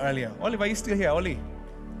was here earlier. Oliver, are you still here? Oli,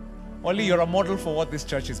 you're a model for what this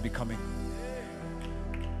church is becoming.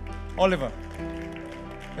 Oliver.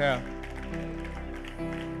 Yeah.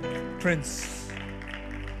 Prince,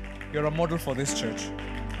 you're a model for this church.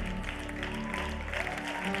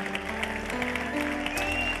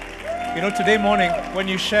 You know, today morning, when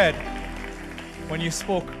you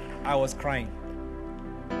spoke, I was crying.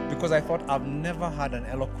 Because I thought, I've never had an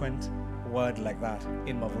eloquent word like that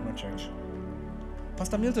in Mavuno Church.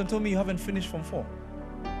 Pastor Milton told me you haven't finished Form 4.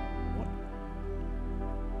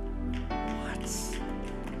 What?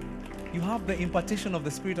 You have the impartation of the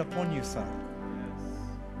Spirit upon you, sir.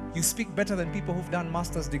 You speak better than people who've done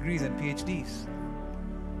master's degrees and PhDs.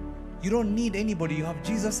 You don't need anybody. You have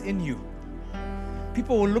Jesus in you.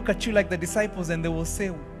 People will look at you like the disciples and they will say,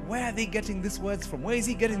 where are they getting these words from? Where is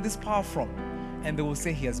he getting this power from? and they will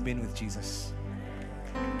say he has been with Jesus.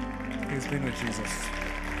 He's been with Jesus.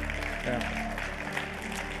 Yeah.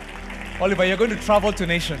 Oliver, you're going to travel to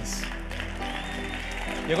nations.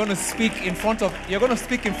 You're going to speak in front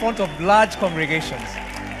of large congregations.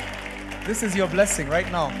 This is your blessing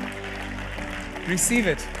right now. Receive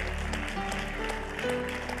it.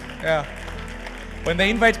 Yeah. When the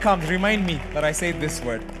invite comes, remind me that I said this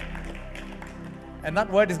word. And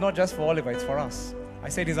that word is not just for Oliver, it's for us. I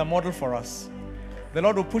said it's a model for us. The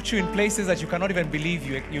Lord will put you in places that you cannot even believe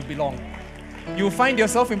you belong. You will find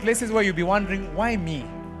yourself in places where you'll be wondering, why me?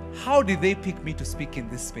 How did they pick me to speak in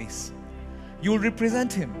this space? You will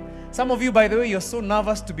represent him. Some of you, by the way, you're so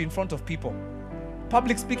nervous to be in front of people.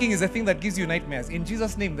 Public speaking is the thing that gives you nightmares. In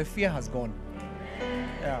Jesus' name, the fear has gone.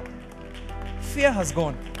 Yeah. Fear has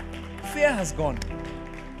gone. Fear has gone.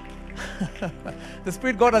 The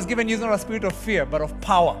Spirit God has given you is not a spirit of fear, but of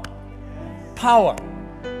power. Power.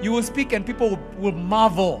 You will speak and people will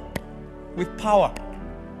marvel with power.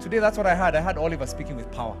 Today, that's what I had. I had Oliver speaking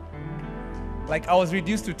with power. Like, I was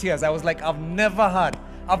reduced to tears. I was like,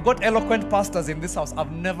 I've got eloquent pastors in this house.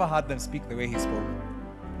 I've never heard them speak the way he spoke.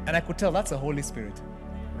 And I could tell that's the Holy Spirit.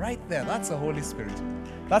 Right there, that's the Holy Spirit.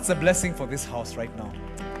 That's a blessing for this house right now.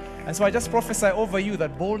 And so I just prophesy over you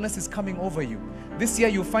that boldness is coming over you. This year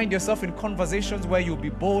you'll find yourself in conversations where you'll be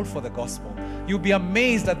bold for the gospel. You'll be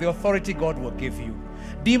amazed at the authority God will give you.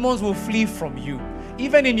 Demons will flee from you.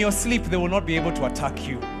 Even in your sleep, they will not be able to attack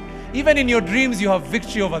you. Even in your dreams, you have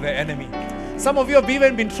victory over the enemy. Some of you have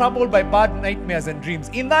even been troubled by bad nightmares and dreams.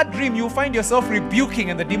 In that dream, you'll find yourself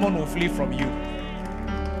rebuking and the demon will flee from you.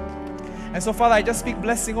 And so, Father, I just speak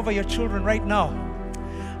blessing over your children right now.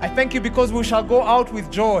 I thank you because we shall go out with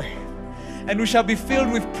joy and we shall be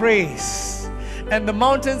filled with praise. And the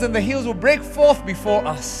mountains and the hills will break forth before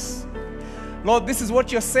us. Lord, this is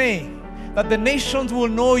what you're saying, that the nations will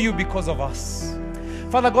know you because of us.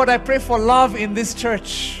 Father God, I pray for love in this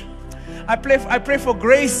church. I pray for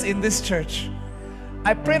grace in this church.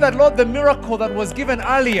 I pray that, Lord, the miracle that was given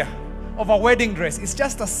earlier of a wedding dress is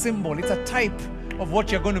just a symbol. It's a type of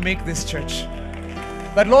what you're going to make this church.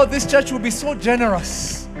 That, Lord, this church will be so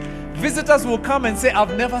generous. Visitors will come and say,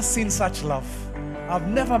 I've never seen such love. I've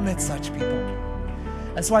never met such people.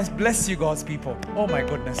 And so I bless you, God's people. Oh my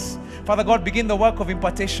goodness. Father God, begin the work of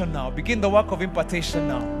impartation now. Begin the work of impartation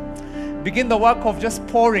now. Begin the work of just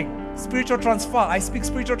pouring. Spiritual transfer. I speak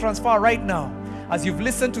spiritual transfer right now. As you've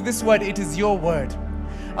listened to this word, it is your word.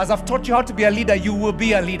 As I've taught you how to be a leader, you will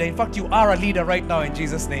be a leader. In fact, you are a leader right now in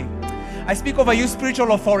Jesus' name. I speak over you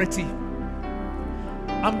spiritual authority.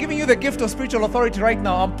 I'm giving you the gift of spiritual authority right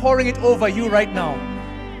now. I'm pouring it over you right now.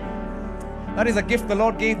 That is a gift the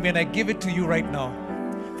Lord gave me and I give it to you right now.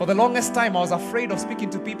 For the longest time, I was afraid of speaking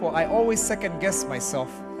to people. I always second-guessed myself.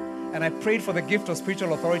 And I prayed for the gift of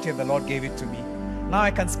spiritual authority and the Lord gave it to me. Now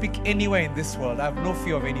I can speak anywhere in this world. I have no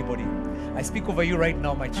fear of anybody. I speak over you right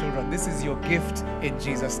now, my children. This is your gift in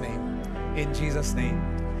Jesus' name. In Jesus' name.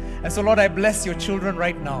 And so, Lord, I bless your children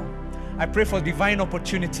right now. I pray for divine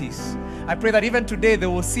opportunities. I pray that even today they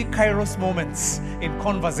will see Kairos moments in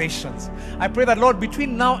conversations. I pray that, Lord,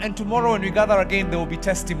 between now and tomorrow when we gather again, there will be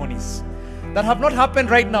testimonies that have not happened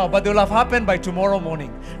right now, but they will have happened by tomorrow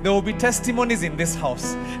morning. There will be testimonies in this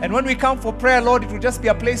house. And when we come for prayer, Lord, it will just be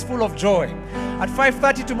a place full of joy. At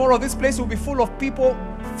 5:30 tomorrow, this place will be full of people,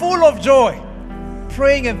 full of joy,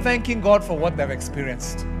 praying and thanking God for what they've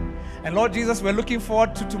experienced. And Lord Jesus, we're looking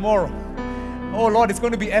forward to tomorrow. Oh Lord, it's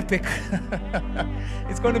going to be epic.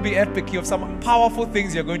 It's going to be epic. You have some powerful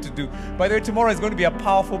things you're going to do. By the way, tomorrow is going to be a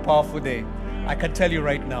powerful, powerful day. I can tell you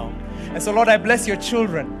right now. And so, Lord, I bless your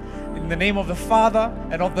children in the name of the Father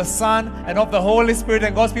and of the Son and of the Holy Spirit.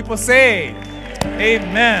 And God's people say,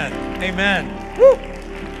 Amen. Amen. Woo.